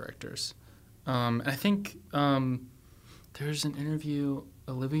collaborative directors. I think there's an interview,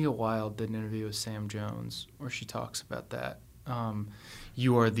 Olivia Wilde did an interview with Sam Jones where she talks about that.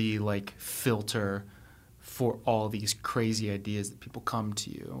 You are the like filter for all these crazy ideas that people come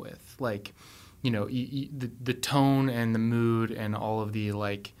to you with. Like, you know, the tone and the mood and all of the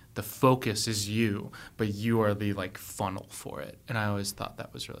like the focus is you, but you are the like funnel for it. And I always thought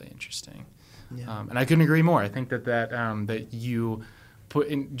that was really interesting. Yeah. And I couldn't agree more. I think that you put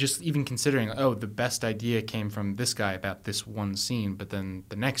in, just even considering, the best idea came from this guy about this one scene, but then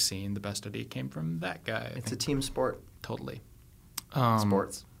the next scene, the best idea came from that guy. It's a team sport. Totally.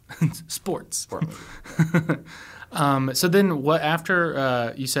 Sports. Sports. Sport. So then what,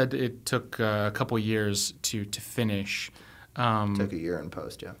 after you said it took a couple years to finish. Took a year in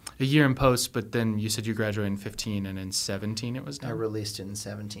post, yeah. A year in post, but then you said you graduated in 15 and in 17 it was done? I released it in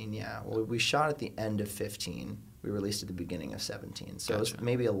 17, yeah. Well, we shot at the end of 15. We released at the beginning of 17. So It was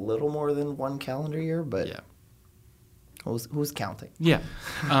maybe a little more than one calendar year, but yeah. Who's counting? Yeah.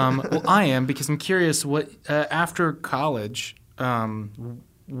 Well, I am, because I'm curious, what after college, I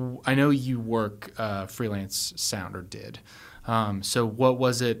know you work freelance sound, or did. So what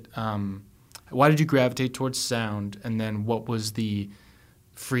was it, why did you gravitate towards sound, and then what was the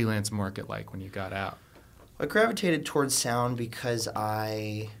freelance market like when you got out? I gravitated towards sound because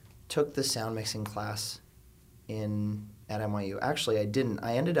I took the sound mixing class at NYU. Actually, I didn't.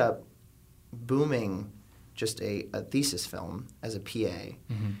 I ended up booming just a thesis film as a PA,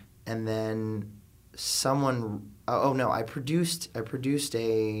 and then someone. I produced an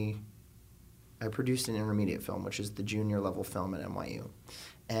intermediate film, which is the junior level film at NYU,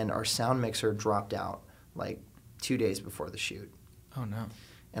 and our sound mixer dropped out like 2 days before the shoot. Oh no!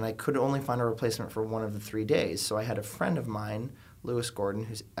 And I could only find a replacement for one of the 3 days, so I had a friend of mine, Lewis Gordon,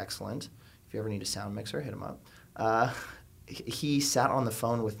 who's excellent. If you ever need a sound mixer, hit him up. He sat on the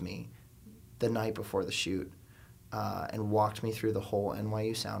phone with me the night before the shoot and walked me through the whole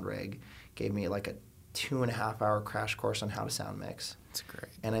NYU sound rig, gave me like a 2.5-hour crash course on how to sound mix. That's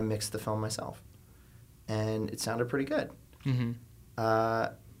great. And I mixed the film myself. And it sounded pretty good. Mm-hmm.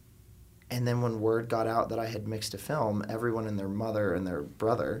 And then when word got out that I had mixed a film, everyone and their mother and their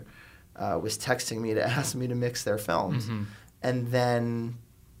brother was texting me to ask me to mix their films. Mm-hmm. And then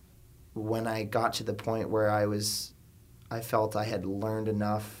when I got to the point where I felt I had learned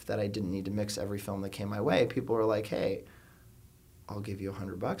enough that I didn't need to mix every film that came my way, people were like, hey, I'll give you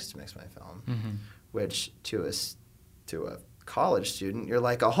 $100 to mix my film. Mm-hmm. Which to a college student, you're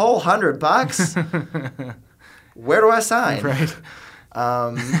like, a whole $100? Where do I sign? Right.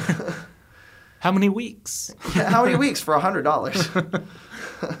 How many weeks? Yeah, how many weeks for $100?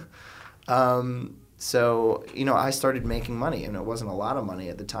 So, I started making money, and it wasn't a lot of money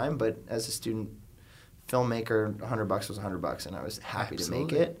at the time, but as a student filmmaker, $100 was $100, and I was happy Absolutely.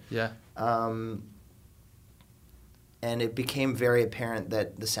 to make it. Yeah. And it became very apparent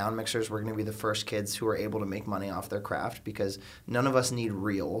that the sound mixers were going to be the first kids who were able to make money off their craft, because none of us need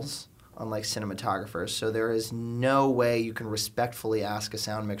reels, unlike cinematographers. So there is no way you can respectfully ask a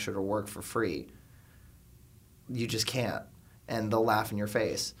sound mixer to work for free. You just can't. And they'll laugh in your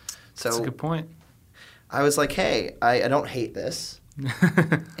face. So That's a good point. I was like, hey, I don't hate this.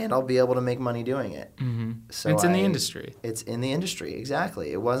 And I'll be able to make money doing it. Mm-hmm. So It's in the industry. It's in the industry,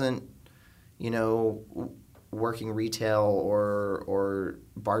 exactly. It wasn't, working retail or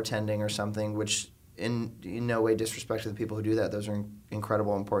bartending or something, which in no way disrespect to the people who do that. Those are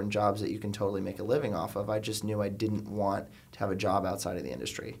incredible, important jobs that you can totally make a living off of. I just knew I didn't want to have a job outside of the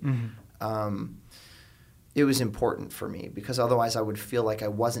industry. Mm-hmm. It was important for me because otherwise I would feel like I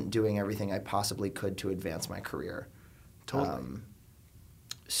wasn't doing everything I possibly could to advance my career. Totally.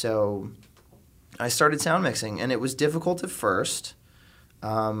 So I started sound mixing, and it was difficult at first.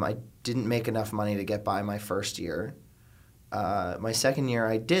 I didn't make enough money to get by my first year. My second year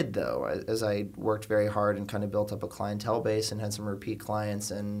I did, though, as I worked very hard and kind of built up a clientele base and had some repeat clients.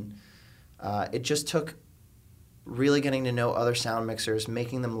 And it just took really getting to know other sound mixers,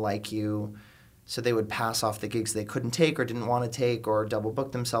 making them like you, so they would pass off the gigs they couldn't take or didn't want to take or double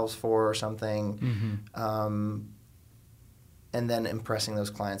book themselves for or something. Mm-hmm. And then impressing those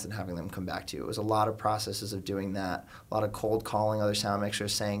clients and having them come back to you. It was a lot of processes of doing that, a lot of cold calling other sound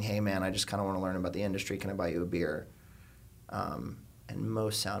mixers saying, hey, man, I just kind of want to learn about the industry. Can I buy you a beer? And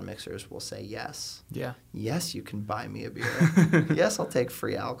most sound mixers will say yes. Yeah. Yes, you can buy me a beer. Yes, I'll take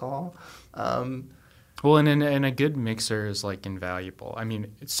free alcohol. Well, and a good mixer is, like, invaluable. I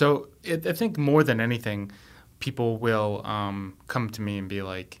mean, so I think more than anything, people will come to me and be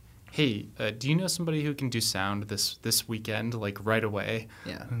like, hey, do you know somebody who can do sound this weekend, like right away?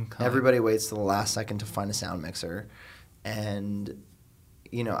 Yeah. Everybody waits till the last second to find a sound mixer. And,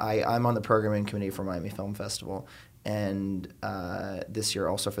 I'm on the programming committee for Miami Film Festival, and this year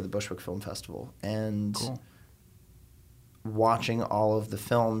also for the Bushwick Film Festival. And cool. Watching all of the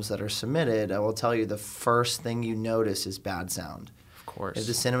films that are submitted, I will tell you the first thing you notice is bad sound. Of course. If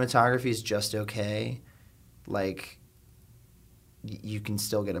the cinematography is just okay, like, you can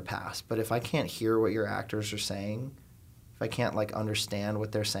still get a pass. But if I can't hear what your actors are saying, if I can't, like, understand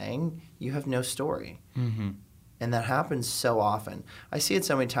what they're saying, you have no story. Mm-hmm. And that happens so often. I see it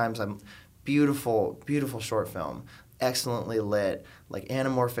so many times. Beautiful, beautiful short film, excellently lit, like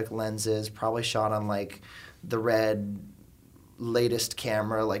anamorphic lenses, probably shot on, like, the red latest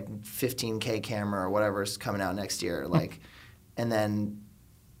camera, like 15K camera or whatever is coming out next year. Like, and then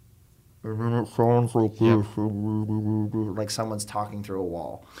it sounds like this, like someone's talking through a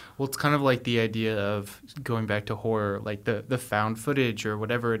wall. Well, it's kind of like the idea of going back to horror, like the found footage or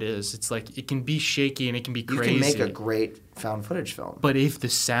whatever it is. It's like it can be shaky and it can be crazy. You can make a great found footage film. But if the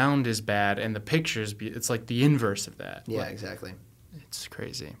sound is bad and the pictures, it's like the inverse of that. Yeah, like, exactly. It's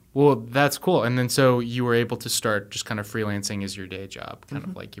crazy. Well, that's cool. And then so you were able to start just kind of freelancing as your day job, kind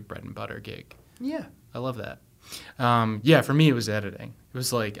of like your bread and butter gig. Yeah. I love that. Yeah, for me it was editing. It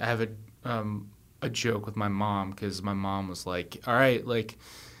was like I have a joke with my mom because my mom was like, all right, like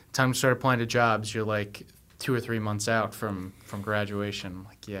time to start applying to jobs. You're like 2 or 3 months out from graduation. I'm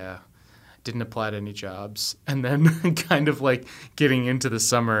like, yeah, didn't apply to any jobs. And then kind of like getting into the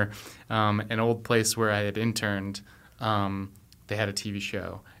summer, an old place where I had interned, they had a TV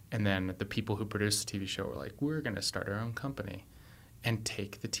show. And then the people who produced the TV show were like, we're going to start our own company and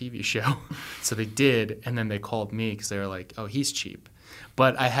take the TV show. So they did, and then they called me because they were like, oh, he's cheap.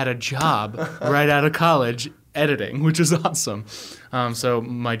 But I had a job right out of college editing, which is awesome. So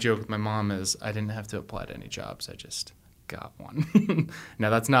my joke with my mom is I didn't have to apply to any jobs. I just got one. Now,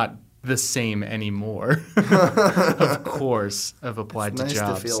 that's not the same anymore. Of course, I've applied It's to nice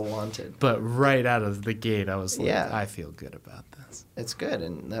jobs. to feel wanted. But right out of the gate, I was like, Yeah. I feel good about this. It's good,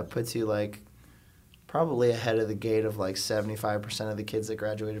 and that puts you like probably ahead of the gate of like 75% of the kids that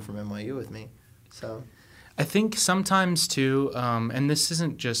graduated from NYU with me. So I think sometimes too, and this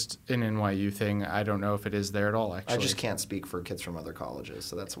isn't just an NYU thing. I don't know if it is there at all, actually. I just can't speak for kids from other colleges,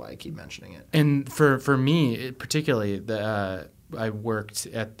 so that's why I keep mentioning it. And for me, particularly, I worked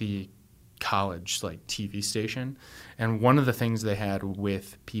at the college like TV station, and one of the things they had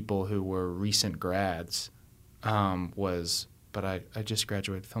with people who were recent grads was, but I just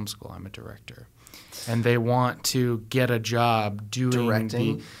graduated film school. I'm a director, and they want to get a job doing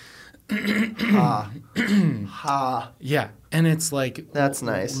Directing? Yeah, and it's like That's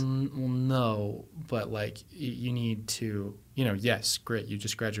nice. Well, no, but like you need to, yes, great, you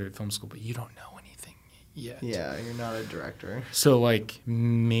just graduated film school, but you don't know anything yet. Yeah, you're not a director. So like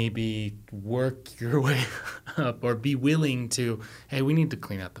maybe work your way up, or be willing to. Hey, we need to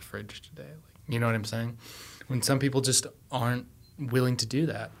clean out the fridge today. Like, you know what I'm saying? When some people just aren't willing to do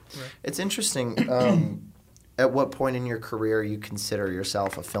that. Right. It's interesting. At what point in your career you consider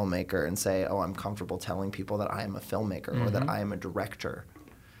yourself a filmmaker and say, "Oh, I'm comfortable telling people that I am a filmmaker or that I am a director."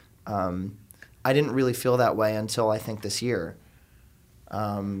 I didn't really feel that way until I think this year,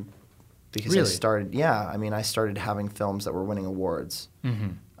 because Really? I started having films that were winning awards.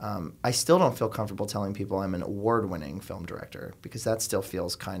 I still don't feel comfortable telling people I'm an award-winning film director because that still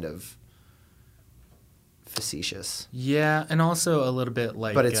feels kind of facetious. Yeah, and also a little bit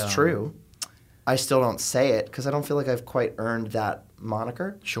like. But it's true. I still don't say it because I don't feel like I've quite earned that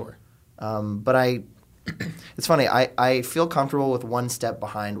moniker. Sure. But it's funny. I feel comfortable with one step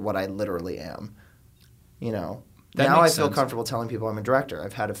behind what I literally am. Now I feel comfortable telling people I'm a director.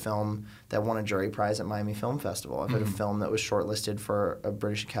 I've had a film that won a jury prize at Miami Film Festival. I've had a film that was shortlisted for a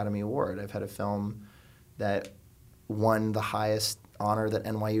British Academy Award. I've had a film that won the highest honor that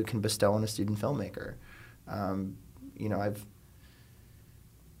NYU can bestow on a student filmmaker.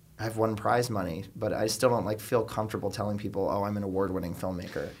 I've won prize money, but I still don't feel comfortable telling people, "Oh, I'm an award-winning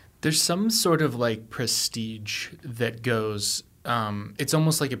filmmaker." There's some sort of prestige that goes. It's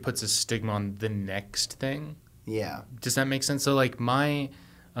almost like it puts a stigma on the next thing. Yeah. Does that make sense? So my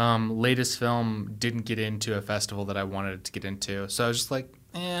latest film didn't get into a festival that I wanted it to get into, so I was just like,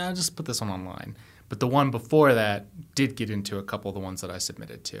 I'll just put this one online. But the one before that did get into a couple of the ones that I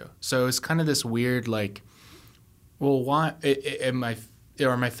submitted to. So it's kind of this weird well, why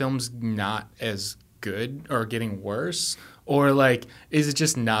are my films not as good or getting worse? Or is it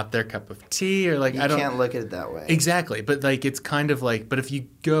just not their cup of tea? Or You can't look at it that way. Exactly. But it's kind of but if you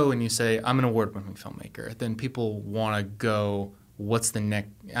go and you say, I'm an award-winning filmmaker, then people want to go, what's the next,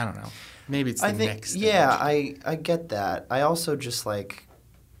 I don't know. Maybe it's next thing. Yeah, I get that. I also just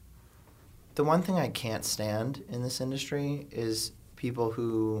the one thing I can't stand in this industry is people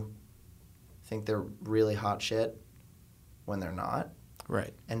who think they're really hot shit when they're not.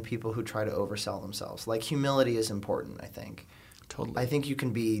 Right. And people who try to oversell themselves. Humility is important, I think. Totally. I think you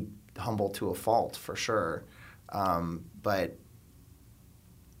can be humble to a fault, for sure. But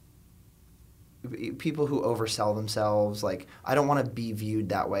people who oversell themselves, I don't want to be viewed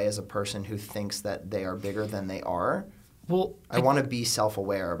that way as a person who thinks that they are bigger than they are. Well, I want to be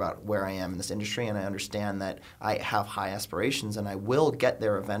self-aware about where I am in this industry, and I understand that I have high aspirations, and I will get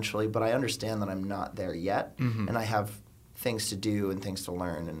there eventually, but I understand that I'm not there yet, and I have things to do and things to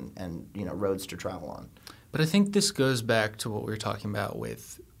learn and roads to travel on. But I think this goes back to what we were talking about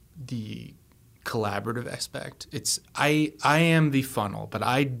with the collaborative aspect. It's I am the funnel, but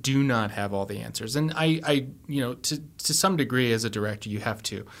I do not have all the answers. And I to some degree as a director you have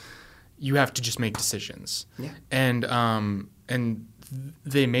to just make decisions. Yeah. And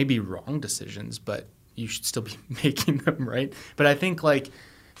they may be wrong decisions, but you should still be making them, right? But I think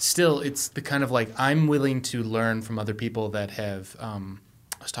still, it's the kind of I'm willing to learn from other people that have.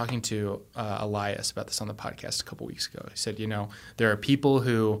 I was talking to Elias about this on the podcast a couple weeks ago. He said, there are people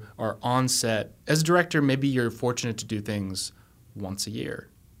who are on set. As a director, maybe you're fortunate to do things once a year.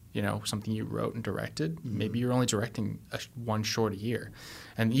 Something you wrote and directed. Mm-hmm. Maybe you're only directing one short a year.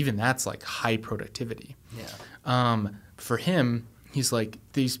 And even that's high productivity. Yeah. For him, he's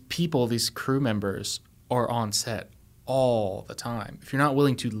these people, these crew members are on set all the time. If you're not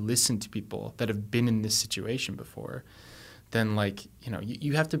willing to listen to people that have been in this situation before, then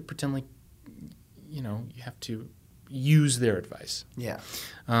you have to pretend you have to use their advice. Yeah.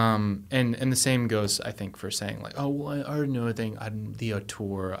 And the same goes, I think, for saying oh, well, I already know everything. I'm the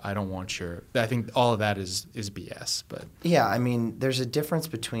auteur. I don't want your. I think all of that is BS. But yeah, there's a difference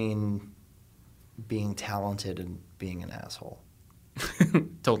between being talented and being an asshole.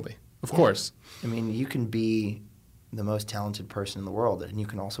 Totally. Of course. I mean, you can be the most talented person in the world, and you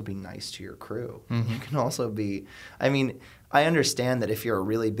can also be nice to your crew. You can also be, I mean, I understand that if you're a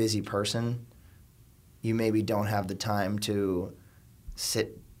really busy person, you maybe don't have the time to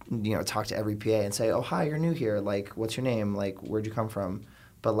sit, talk to every PA and say, oh, hi, you're new here. Like, what's your name? Like, where'd you come from?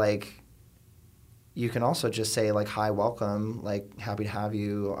 But, like, you can also just say, like, hi, welcome. Like, happy to have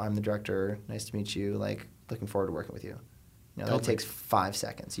you. I'm the director. Nice to meet you. Like, looking forward to working with you. That takes 5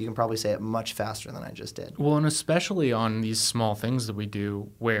 seconds. You can probably say it much faster than I just did. Well, and especially on these small things that we do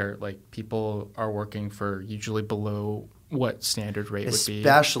where, like, people are working for usually below what standard rate would be.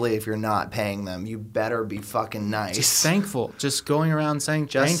 Especially if you're not paying them. You better be fucking nice. Just thankful. Just going around saying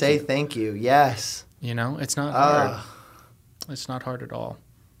just thank say you. thank you. Yes. It's not hard. It's not hard at all.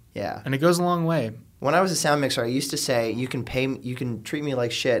 Yeah. And it goes a long way. When I was a sound mixer, I used to say, you can treat me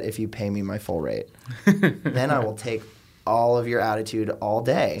like shit if you pay me my full rate. Then I will take all of your attitude all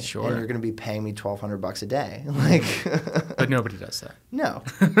day. Sure. And you're going to be paying me $1,200 a day. Like, but nobody does that. No.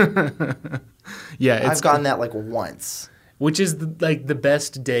 Yeah, I've gotten that like once. Which is the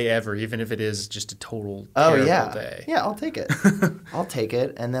best day ever, even if it is just a total terrible day. Yeah, I'll take it. I'll take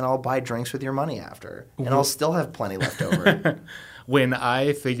it, and then I'll buy drinks with your money after. And I'll still have plenty left over. When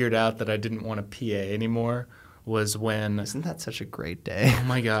I figured out that I didn't want a PA anymore was when... Isn't that such a great day? Oh,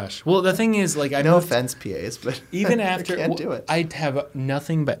 my gosh. Well, the thing is, like... No offense, PAs, but even after, I can't do it. I'd have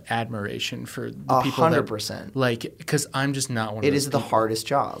nothing but admiration for the people 100%. Like, because I'm just not one of those It is the people. hardest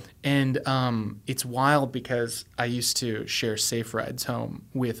job. And it's wild because I used to share safe rides home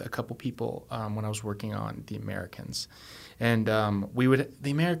with a couple people when I was working on The Americans. And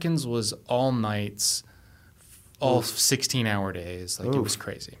The Americans was all nights, all 16-hour days. Like, it was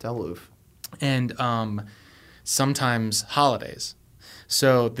crazy. Double oof. And sometimes holidays.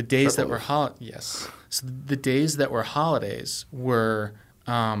 So the days that were So the days that were holidays were,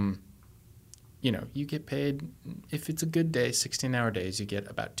 you get paid, if it's a good day, 16-hour days, you get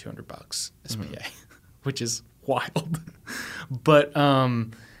about $200 as PA, which is wild. But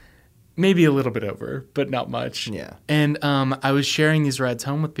maybe a little bit over, but not much. Yeah. And I was sharing these rides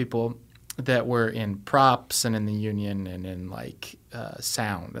home with people that were in props and in the union and in like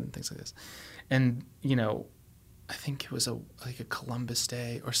sound and things like this. And, I think it was a Columbus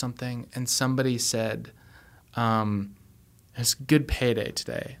Day or something, and somebody said, it's a good payday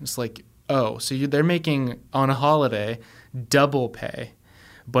today. It's like, oh, so they're making, on a holiday, double pay,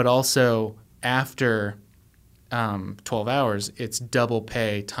 but also after 12 hours, it's double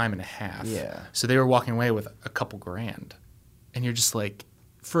pay time and a half. Yeah. So they were walking away with a couple grand. And you're just like,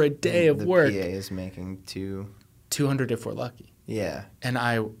 for a day of work. The PA is making $200 if we're lucky. Yeah. And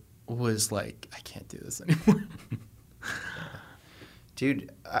I was like, I can't do this anymore.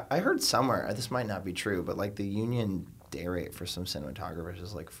 Dude, I heard somewhere, this might not be true, but like the union day rate for some cinematographers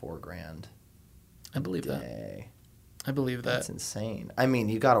is like $4,000. I believe that. I believe that. That's insane. I mean,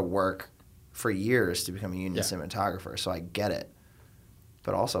 you got to work for years to become a union cinematographer, so I get it.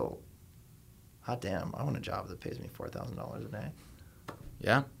 But also, hot damn, I want a job that pays me $4,000 a day.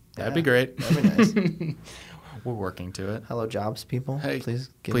 Yeah, that'd be great. That'd be nice. We're working to it. Hello, jobs people. Hey, please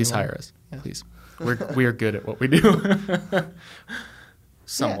hire us. Yeah. Please, we are good at what we do.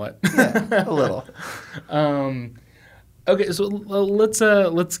 Somewhat. Yeah, a little. Okay, so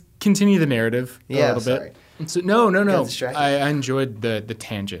let's continue the narrative a little bit. So, no. I enjoyed the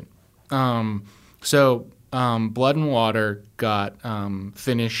tangent. So Blood and Water got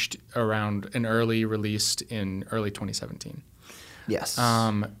finished around an early released in early 2017. Yes.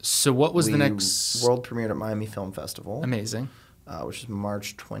 So what was the next? World premiered at Miami Film Festival. Amazing. Which is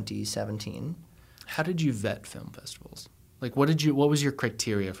March 2017. How did you vet film festivals? Like, what was your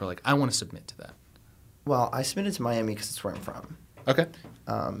criteria for, like, I want to submit to that? Well, I submitted to Miami because it's where I'm from. Okay.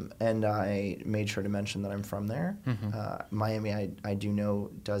 And I made sure to mention that I'm from there. Mm-hmm. Miami, I do know,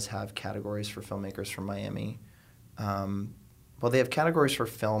 does have categories for filmmakers from Miami. Well, they have categories for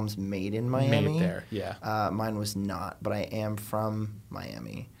films made in Miami. Made there, yeah. Mine was not, but I am from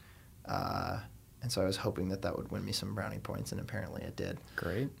Miami. And so I was hoping that would win me some brownie points, and apparently it did.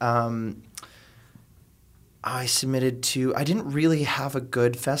 Great. I submitted to – I didn't really have a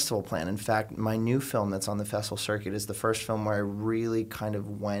good festival plan. In fact, my new film that's on the festival circuit is the first film where I really kind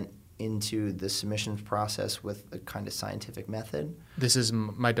of went into the submissions process with a kind of scientific method. This is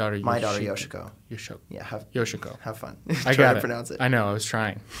My Daughter Yoshiko. My Daughter Yoshiko. Yeah, Yoshiko. Have fun. I got to it. pronounce it. I know. I was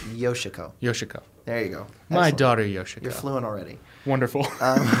trying. Yoshiko. There you go. Excellent. My Daughter Yoshiko. You're fluent already. Wonderful.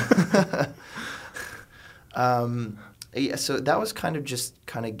 Yeah, so that was kind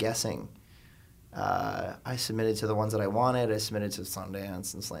of guessing. I submitted to the ones that I wanted. I submitted to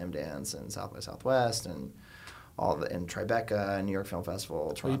Sundance and Slam Dance and South by Southwest and in Tribeca, New York Film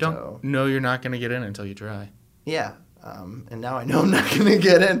Festival, Toronto. Well, you don't know you're not going to get in until you try. Yeah. And now I know I'm not going to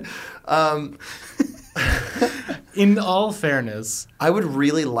get in. In all fairness, I would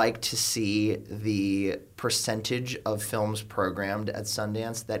really like to see the percentage of films programmed at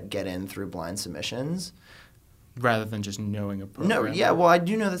Sundance that get in through blind submissions. rather than just knowing a program. No, yeah, well, I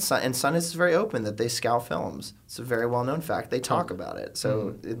do know that Sundance is very open, that they scout films. It's a very well-known fact. They talk about it.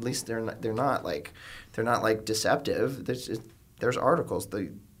 So at least they're not like deceptive. There's articles,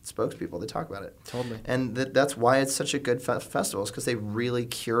 the spokespeople, they talk about it. Totally. And that's why it's such a good festival, is because they really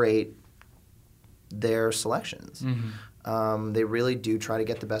curate their selections. Mm-hmm. They really do try to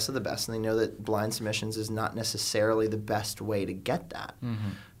get the best of the best, and they know that blind submissions is not necessarily the best way to get that.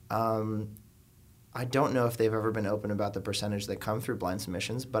 Mm-hmm. I don't know if they've ever been open about the percentage that come through blind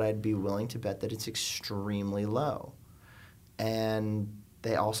submissions, but I'd be willing to bet that it's extremely low. And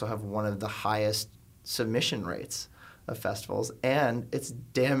they also have one of the highest submission rates of festivals, and it's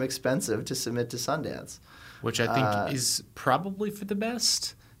damn expensive to submit to Sundance. Which I think is probably for the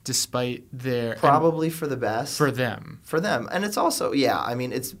best, despite their... Probably for the best. For them. For them. And it's also, yeah, I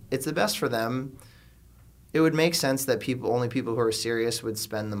mean, it's the best for them. It would make sense that only people who are serious would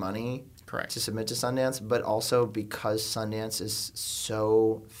spend the money Correct. to submit to Sundance, but also because Sundance is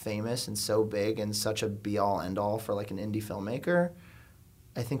so famous and so big and such a be-all, end-all for like an indie filmmaker,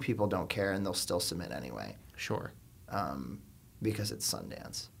 I think people don't care and they'll still submit anyway. Sure. Because it's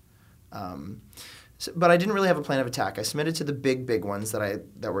Sundance. But I didn't really have a plan of attack. I submitted to the big ones that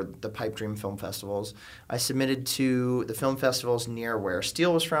were the Pipe Dream film festivals. I submitted to the film festivals near where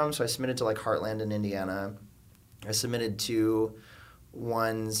Steele was from, so I submitted to like Heartland in Indiana. I submitted to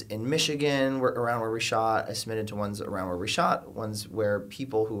ones in Michigan around where we shot. I submitted to ones around where we shot, ones where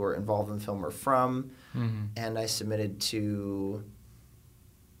people who were involved in the film were from. Mm-hmm. And I submitted to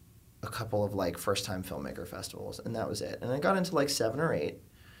a couple of like first-time filmmaker festivals, and that was it. And I got into like 7 or 8.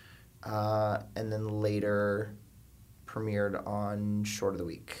 And then later premiered on Short of the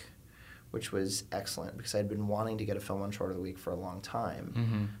Week, which was excellent because I'd been wanting to get a film on Short of the Week for a long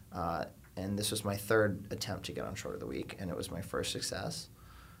time. Mm-hmm. And this was my 3rd attempt to get on Short of the Week, and it was my first success.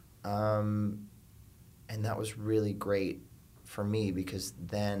 And that was really great for me because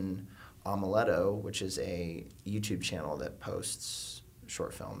then Omeletto, which is a YouTube channel that posts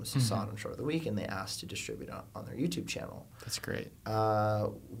short films, saw it on Short of the Week, and they asked to distribute it on their YouTube channel. That's great.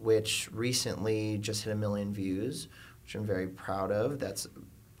 Which recently just hit 1 million views, which I'm very proud of. That's a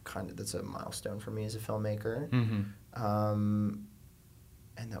milestone for me as a filmmaker. Mm-hmm.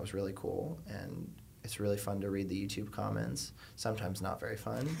 And that was really cool. And it's really fun to read the YouTube comments. Sometimes not very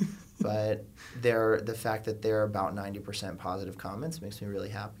fun, but the fact that they're about 90% positive comments makes me really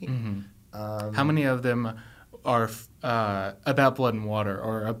happy. Mm-hmm. How many of them are about Blood and Water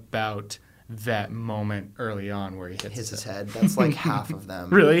or about that moment early on where he hits his head? That's like half of them.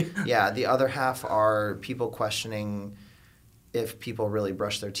 Really? Yeah. The other half are people questioning if people really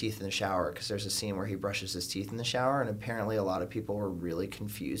brush their teeth in the shower, because there's a scene where he brushes his teeth in the shower, and apparently a lot of people were really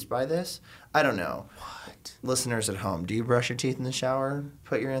confused by this. I don't know. What? Listeners at home, do you brush your teeth in the shower?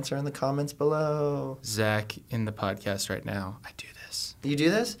 Put your answer in the comments below. Zach, in the podcast right now, I do this. You do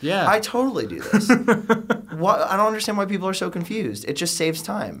this? Yeah. I totally do this. I don't understand why people are so confused. It just saves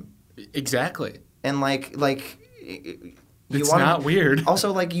time. Exactly. And It's not weird.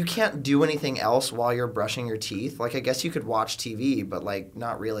 Also, you can't do anything else while you're brushing your teeth. I guess you could watch TV, but,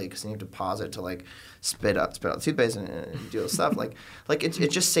 not really, because you have to pause it to, spit out the toothpaste and do this stuff.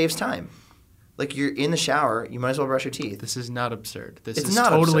 It just saves time. You're in the shower, you might as well brush your teeth. This is not absurd. This It's is not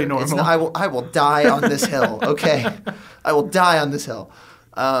totally absurd. normal. I will die on this hill, okay? I will die on this hill.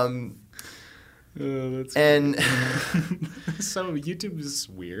 That's and so YouTube is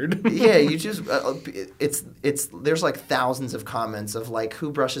weird. Yeah, you just there's thousands of comments of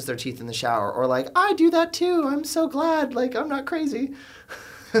who brushes their teeth in the shower, or I do that too. I'm so glad. I'm not crazy.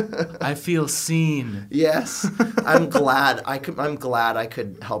 I feel seen. Yes, I'm glad. I'm glad I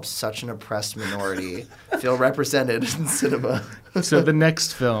could help such an oppressed minority feel represented in cinema. So the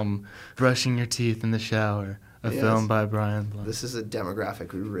next film, Brushing Your Teeth in the Shower. A film by Brian Blum. This is a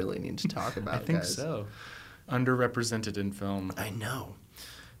demographic we really need to talk about, I think guys. so. Underrepresented in film. I know.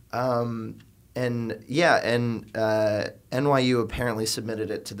 NYU apparently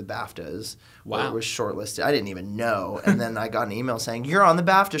submitted it to the BAFTAs. Wow. Where it was shortlisted. I didn't even know. And then I got an email saying, "You're on the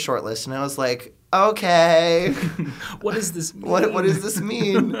BAFTA shortlist." And I was like, okay. What does this mean? What does this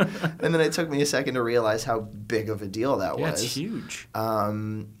mean? And then it took me a second to realize how big of a deal that was. Yeah, it's huge.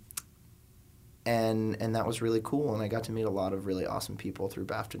 And that was really cool, and I got to meet a lot of really awesome people through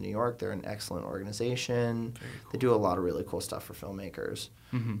BAFTA New York. They're an excellent organization. Very cool. They do a lot of really cool stuff for filmmakers.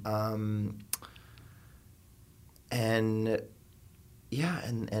 Mm-hmm. And yeah,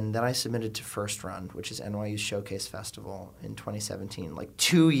 and then I submitted to First Run, which is NYU's Showcase Festival in 2017, like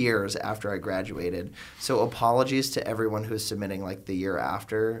 2 years after I graduated. So apologies to everyone who's submitting like the year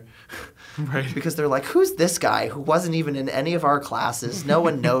after. Right. Because they're like, who's this guy who wasn't even in any of our classes? No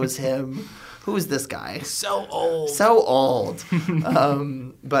one knows him. Who's this guy? So old. So old.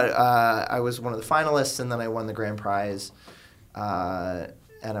 But I was one of the finalists, and then I won the grand prize at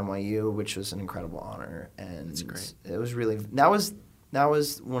NYU, which was an incredible honor. And That's great. It was really that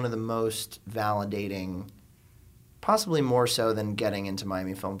was one of the most validating, possibly more so than getting into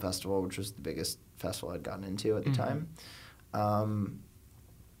Miami Film Festival, which was the biggest festival I'd gotten into at the time.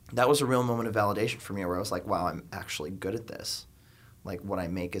 That was a real moment of validation for me, where I was like, wow, I'm actually good at this. Like, what I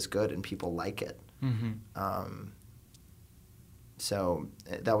make is good and people like it. So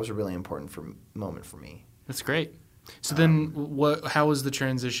that was a really important moment for me. That's great. So then how was the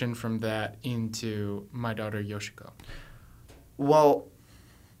transition from that into My Daughter Yoshiko? Well,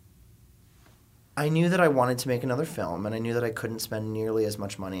 I knew that I wanted to make another film, and I knew that I couldn't spend nearly as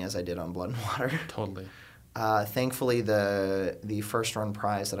much money as I did on Blood and Water. Totally. Thankfully, the first run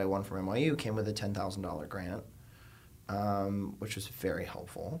prize that I won from NYU came with a $10,000 grant, which was very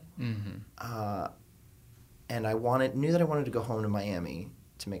helpful. And I knew that I wanted to go home to Miami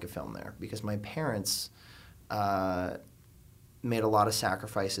to make a film there, because my parents made a lot of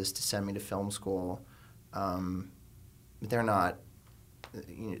sacrifices to send me to film school. They're not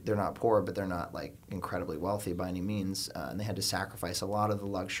poor, but they're not like incredibly wealthy by any means, and they had to sacrifice a lot of the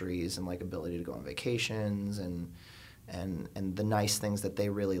luxuries and like ability to go on vacations and the nice things that they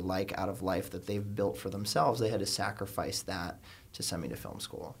really like out of life that they've built for themselves. They had to sacrifice that to send me to film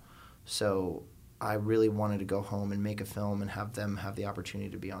school. So I really wanted to go home and make a film and have them have the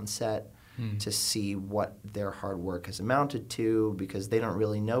opportunity to be on set, to see what their hard work has amounted to, because they don't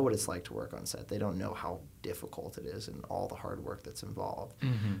really know what it's like to work on set. They don't know how difficult it is and all the hard work that's involved.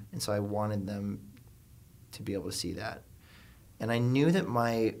 And so I wanted them to be able to see that. And I knew that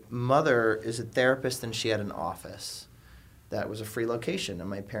my mother is a therapist, and she had an office that was a free location, and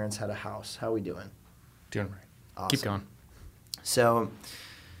my parents had a house. How are we doing? Doing right. Awesome. Keep going. So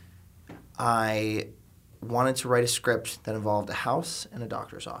I wanted to write a script that involved a house and a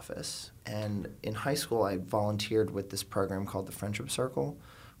doctor's office. And in high school, I volunteered with this program called the Friendship Circle,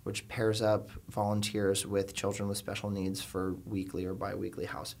 which pairs up volunteers with children with special needs for weekly or biweekly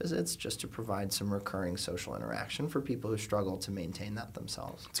house visits, just to provide some recurring social interaction for people who struggle to maintain that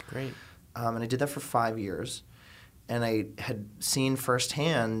themselves. That's great. And I did that for 5 years. And I had seen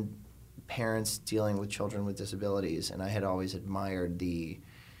firsthand parents dealing with children with disabilities, and I had always admired the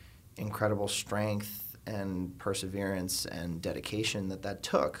incredible strength and perseverance and dedication that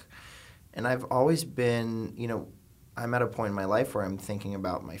took. And I've always been, I'm at a point in my life where I'm thinking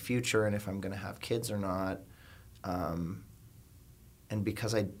about my future and if I'm going to have kids or not. And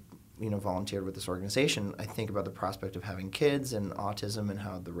because I, volunteered with this organization, I think about the prospect of having kids and autism and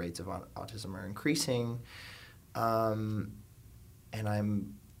how the rates of autism are increasing. And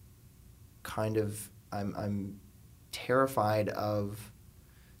I'm terrified of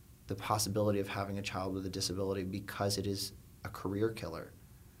the possibility of having a child with a disability, because it is a career killer.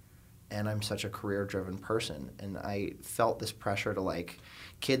 And I'm such a career-driven person. And I felt this pressure to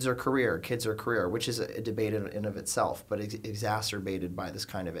kids are career, which is a debate in and of itself, but exacerbated by this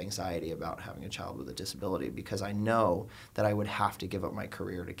kind of anxiety about having a child with a disability, because I know that I would have to give up my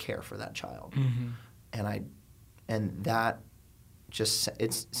career to care for that child. And that just,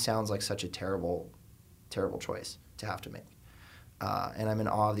 it sounds like such a terrible, terrible choice to have to make. And I'm in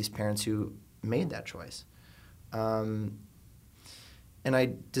awe of these parents who made that choice. And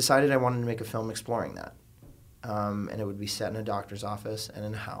I decided I wanted to make a film exploring that. And it would be set in a doctor's office and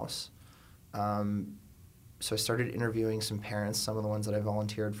in a house. So I started interviewing some parents, some of the ones that I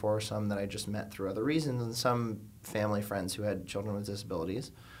volunteered for, some that I just met through other reasons, and some family friends who had children with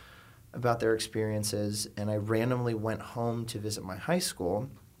disabilities, about their experiences. And I randomly went home to visit my high school.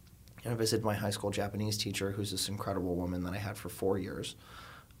 And I visited my high school Japanese teacher, who's this incredible woman that I had for 4 years.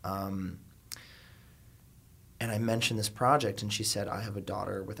 And I mentioned this project, and she said, I have a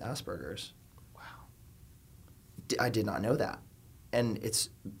daughter with Asperger's. Wow. I did not know that. And it's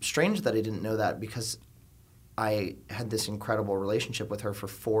strange that I didn't know that, because I had this incredible relationship with her for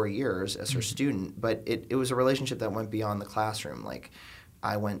 4 years as her student, but it was a relationship that went beyond the classroom.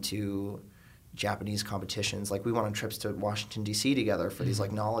 I went to Japanese competitions. We went on trips to Washington, D.C. together for these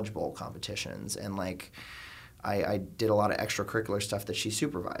Knowledge Bowl competitions. And I did a lot of extracurricular stuff that she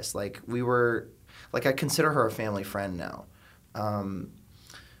supervised. We were, I consider her a family friend now. And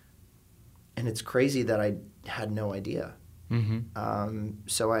it's crazy that I had no idea.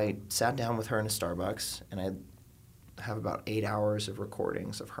 So I sat down with her in a Starbucks, and I have about 8 hours of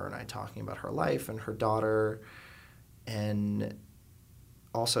recordings of her and I talking about her life and her daughter, and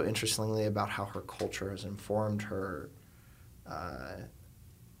also interestingly about how her culture has informed her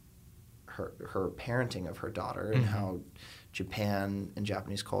her parenting of her daughter, and how Japan and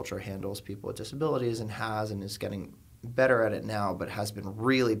Japanese culture handles people with disabilities, and is getting better at it now, but has been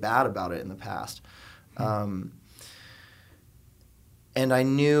really bad about it in the past. And I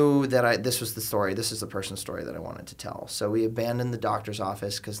knew that this was the person's story that I wanted to tell. So we abandoned the doctor's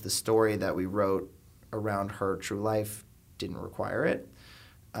office because the story that we wrote around her true life didn't require it.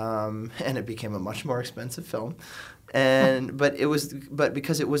 And it became a much more expensive film. But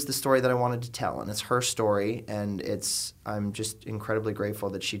because it was the story that I wanted to tell, and it's her story, and I'm just incredibly grateful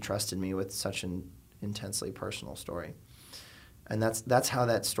that she trusted me with such an intensely personal story. And that's how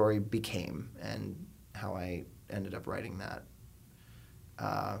that story became, and how I ended up writing that.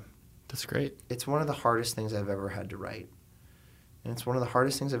 That's great. It's one of the hardest things I've ever had to write. And it's one of the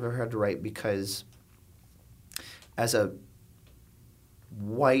hardest things I've ever had to write because as a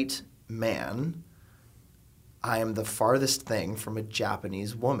white man, I am the farthest thing from a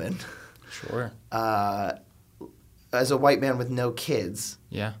Japanese woman. Sure. As a white man with no kids,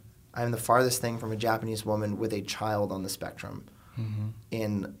 yeah, I'm the farthest thing from a Japanese woman with a child on the spectrum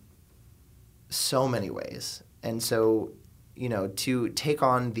in so many ways. And so, to take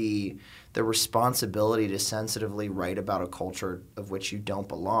on the responsibility to sensitively write about a culture of which you don't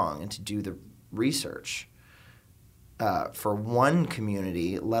belong, and to do the research for one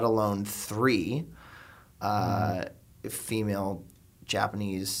community, let alone 3, female,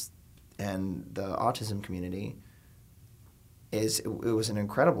 Japanese, and the autism community, it was an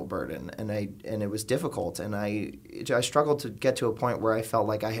incredible burden, and it was difficult, and I struggled to get to a point where I felt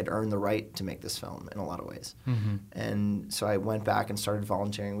like I had earned the right to make this film in a lot of ways. And so I went back and started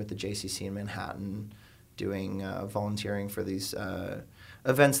volunteering with the JCC in Manhattan, doing volunteering for these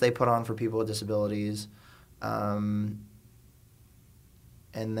events they put on for people with disabilities. And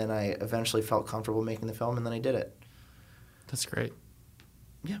then I eventually felt comfortable making the film, and then I did it. That's great.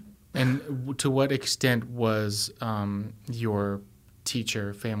 Yeah. And to what extent was your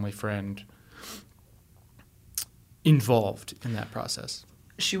teacher, family friend involved in that process?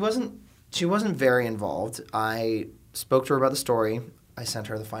 She wasn't very involved. I spoke to her about the story. I sent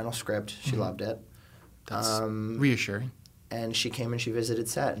her the final script. She loved it. That's reassuring. And she came and she visited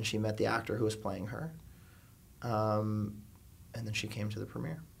set, and she met the actor who was playing her. And then she came to the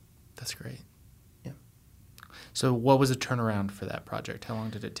premiere. That's great. Yeah. So what was the turnaround for that project? How long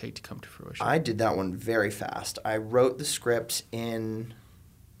did it take to come to fruition? I did that one very fast. I wrote the script in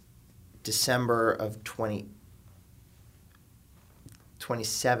December of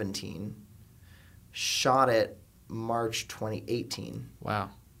 2017, shot it March 2018.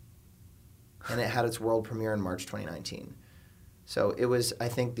 Wow. And it had its world premiere in March 2019. So it was, I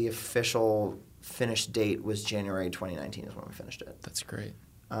think the official finished date was January 2019 is when we finished it. That's great.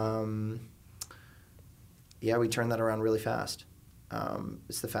 Yeah, we turned that around really fast.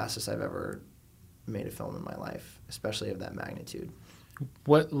 It's the fastest I've ever made a film in my life, especially of that magnitude.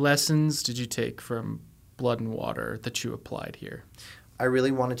 What lessons did you take from Blood and Water that you applied here? I really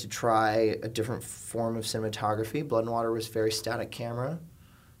wanted to try a different form of cinematography. Blood and Water was very static camera,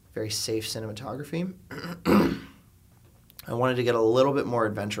 very safe cinematography. I wanted to get a little bit more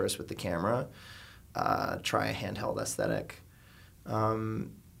adventurous with the camera, try a handheld aesthetic.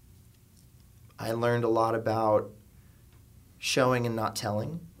 I learned a lot about showing and not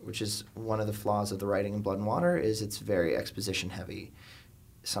telling, which is one of the flaws of the writing in Blood and Water, is it's very exposition heavy,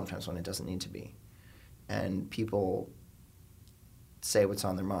 sometimes when it doesn't need to be. And people say what's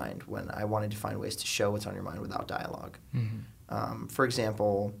on their mind, when I wanted to find ways to show what's on your mind without dialogue. For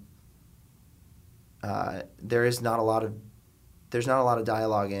example, there's not a lot of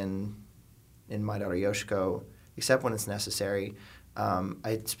dialogue in My Daughter Yoshiko, except when it's necessary.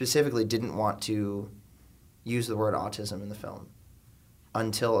 I specifically didn't want to use the word autism in the film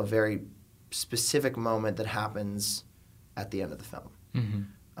until a very specific moment that happens at the end of the film.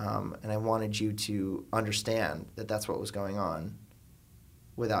 And I wanted you to understand that that's what was going on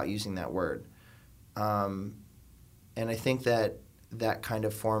without using that word. And I think that kind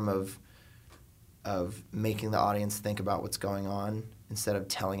of form of making the audience think about what's going on instead of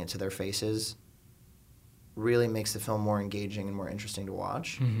telling it to their faces really makes the film more engaging and more interesting to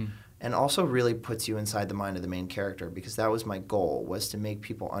watch. And also really puts you inside the mind of the main character, because that was my goal, was to make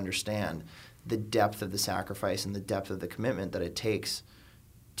people understand the depth of the sacrifice and the depth of the commitment that it takes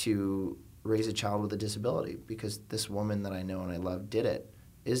to raise a child with a disability, because this woman that I know and I love did it,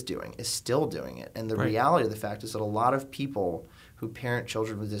 is still doing it. And the Right. reality of the fact is that a lot of people who parent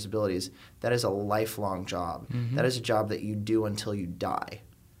children with disabilities, that is a lifelong job. Mhm. That is a job that you do until you die.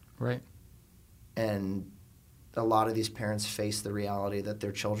 Right. And a lot of these parents face the reality that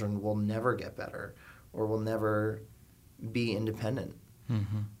their children will never get better or will never be independent.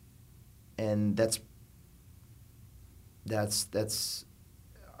 Mm-hmm. And that's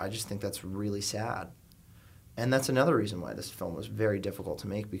I just think that's really sad. And that's another reason why this film was very difficult to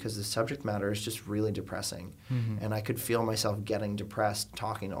make, because the subject matter is just really depressing. Mm-hmm. And I could feel myself getting depressed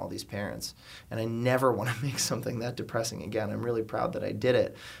talking to all these parents. And I never want to make something that depressing again. I'm really proud that I did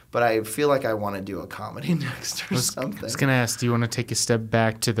it. But I feel like I want to do a comedy next or something. I was going to ask, do you want to take a step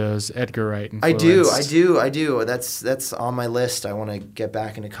back to those Edgar Wright I influenced? do. That's on my list. I want to get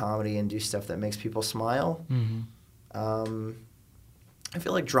back into comedy and do stuff that makes people smile. Mm-hmm. I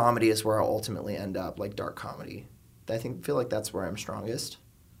feel like dramedy is where I'll ultimately end up, like dark comedy. Feel like that's where I'm strongest.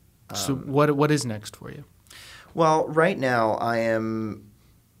 So what is next for you? Well, right now I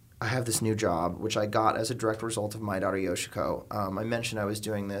have this new job, which I got as a direct result of my daughter Yoshiko. I mentioned I was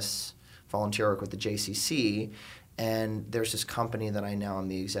doing this volunteer work with the JCC, and there's this company that I now am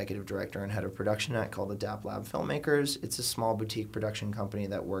the executive director and head of production at called Adapt Lab Filmmakers. It's a small boutique production company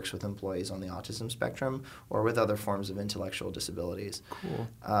that works with employees on the autism spectrum or with other forms of intellectual disabilities. Cool.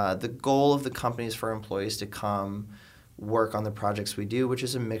 The goal of the company is for employees to come work on the projects we do, which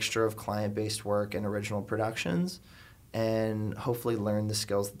is a mixture of client-based work and original productions, and hopefully learn the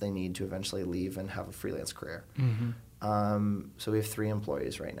skills that they need to eventually leave and have a freelance career. Mm-hmm. So we have 3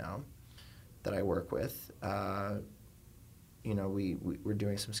 employees right now that I work with. We're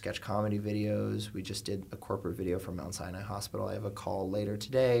doing some sketch comedy videos. We just did a corporate video for Mount Sinai Hospital. I have a call later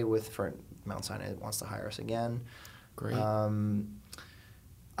today for Mount Sinai wants to hire us again. Great.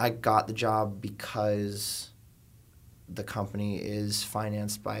 I got the job because the company is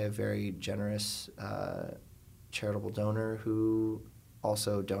financed by a very generous charitable donor who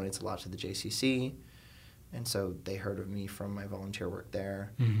also donates a lot to the JCC. And so they heard of me from my volunteer work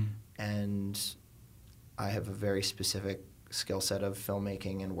there. Mm-hmm. And I have a very specific skill set of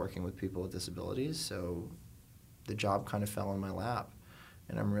filmmaking and working with people with disabilities. So the job kind of fell in my lap,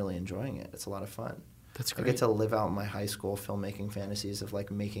 and I'm really enjoying it. It's a lot of fun. That's I great. get to live out my high school filmmaking fantasies of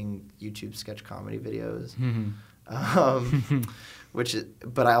like making YouTube sketch comedy videos. Mm-hmm.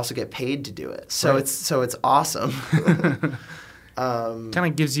 But I also get paid to do it. So Right. it's awesome. Kind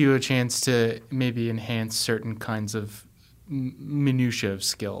of gives you a chance to maybe enhance certain kinds of minutia of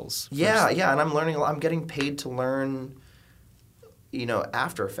skills. Yeah, and I'm learning a lot. I'm getting paid to learn,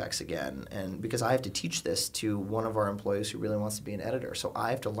 After Effects again, and because I have to teach this to one of our employees who really wants to be an editor. So I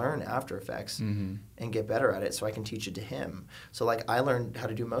have to learn After Effects Mm-hmm. and get better at it so I can teach it to him. So like I learned how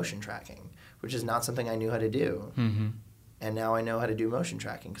to do motion tracking, which is not something I knew how to do. Mm-hmm. And now I know how to do motion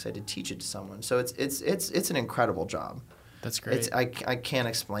tracking because I had to teach it to someone. So it's an incredible job. That's great. I can't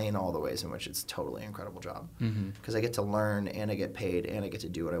explain all the ways in which it's a totally incredible job because I get to learn and I get paid and I get to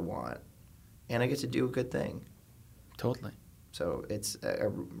do what I want and I get to do a good thing. Totally. So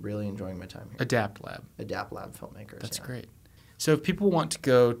I'm really enjoying my time here. Adapt Lab. Adapt Lab Filmmakers. That's yeah. great. So if people want to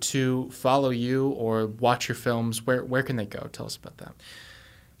go to follow you or watch your films, where can they go? Tell us about that.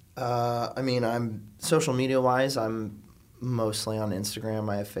 I'm social media wise, I'm mostly on Instagram.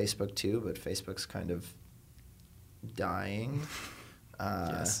 I have Facebook too, but Facebook's kind of dying.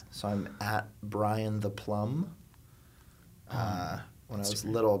 Yes. So I'm at Brian the Plum. When I was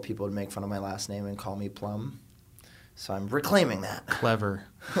great. little, people would make fun of my last name and call me Plum. So I'm reclaiming that. Clever.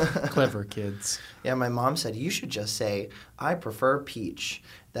 Clever kids. Yeah, my mom said, you should just say, I prefer peach.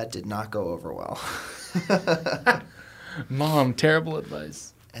 That did not go over well. Mom, terrible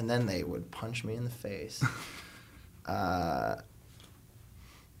advice. And then they would punch me in the face.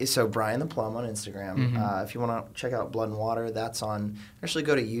 So Brian the Plum on Instagram. Mm-hmm. If you want to check out Blood and Water, that's on. Actually,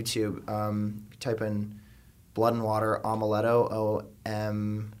 go to YouTube. Type in Blood and Water Omeletto,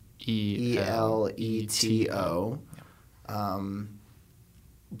 Omeleto.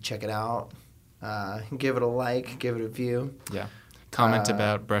 Check it out. Give it a like. Give it a view. Yeah. Comment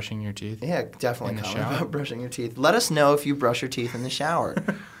about brushing your teeth. Yeah, definitely In the comment shower? about brushing your teeth. Let us know if you brush your teeth in the shower.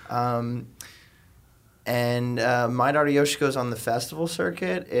 And My Daughter Yoshiko's on the festival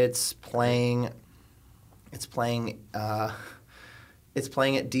circuit. It's playing at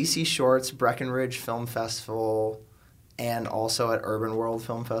DC Shorts, Breckenridge Film Festival, and also at Urban World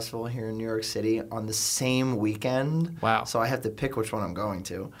Film Festival here in New York City on the same weekend. Wow. So I have to pick which one I'm going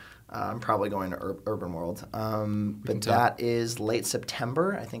to. I'm probably going to Urban World. But that is late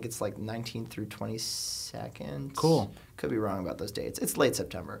September. I think it's like 19th through 22nd. Cool. Could be wrong about those dates. It's late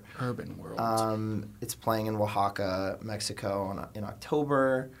September. Urban World. It's playing in Oaxaca, Mexico in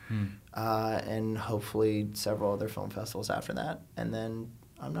October, and hopefully several other film festivals after that. And then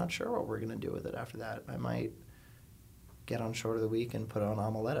I'm not sure what we're going to do with it after that. I might get on Short of the Week and put it on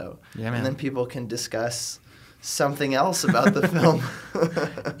Amaletto. Yeah, man. And then people can discuss something else about the film.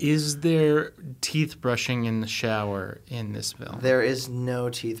 Is there teeth brushing in the shower in this film? There is no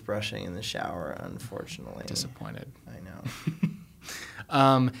teeth brushing in the shower, unfortunately. Disappointed. I know.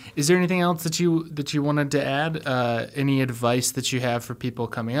 Is there anything else that you wanted to add? Any advice that you have for people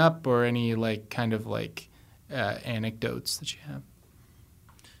coming up, or any anecdotes that you have?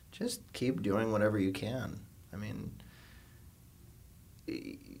 Just keep doing whatever you can. I mean,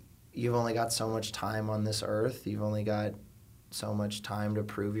 you've only got so much time on this earth. You've only got so much time to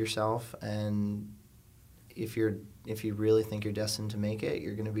prove yourself. And if you really think you're destined to make it,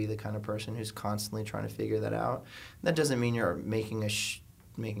 you're going to be the kind of person who's constantly trying to figure that out. That doesn't mean you're making a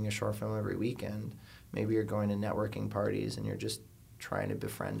short film every weekend. Maybe you're going to networking parties and you're just trying to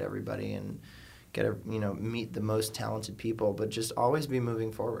befriend everybody and meet the most talented people. But just always be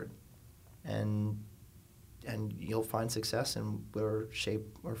moving forward, and you'll find success in whatever shape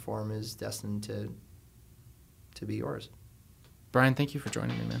or form is destined to be yours. Brian, thank you for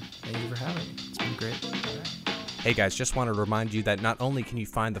joining me, man. Thank you for having me. It's been great. Hey guys, just want to remind you that not only can you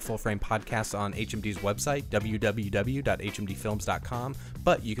find the Full Frame podcast on HMD's website, www.hmdfilms.com,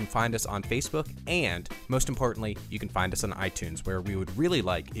 but you can find us on Facebook, and most importantly, you can find us on iTunes, where we would really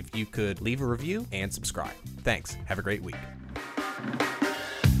like if you could leave a review and subscribe. Thanks. Have a great week.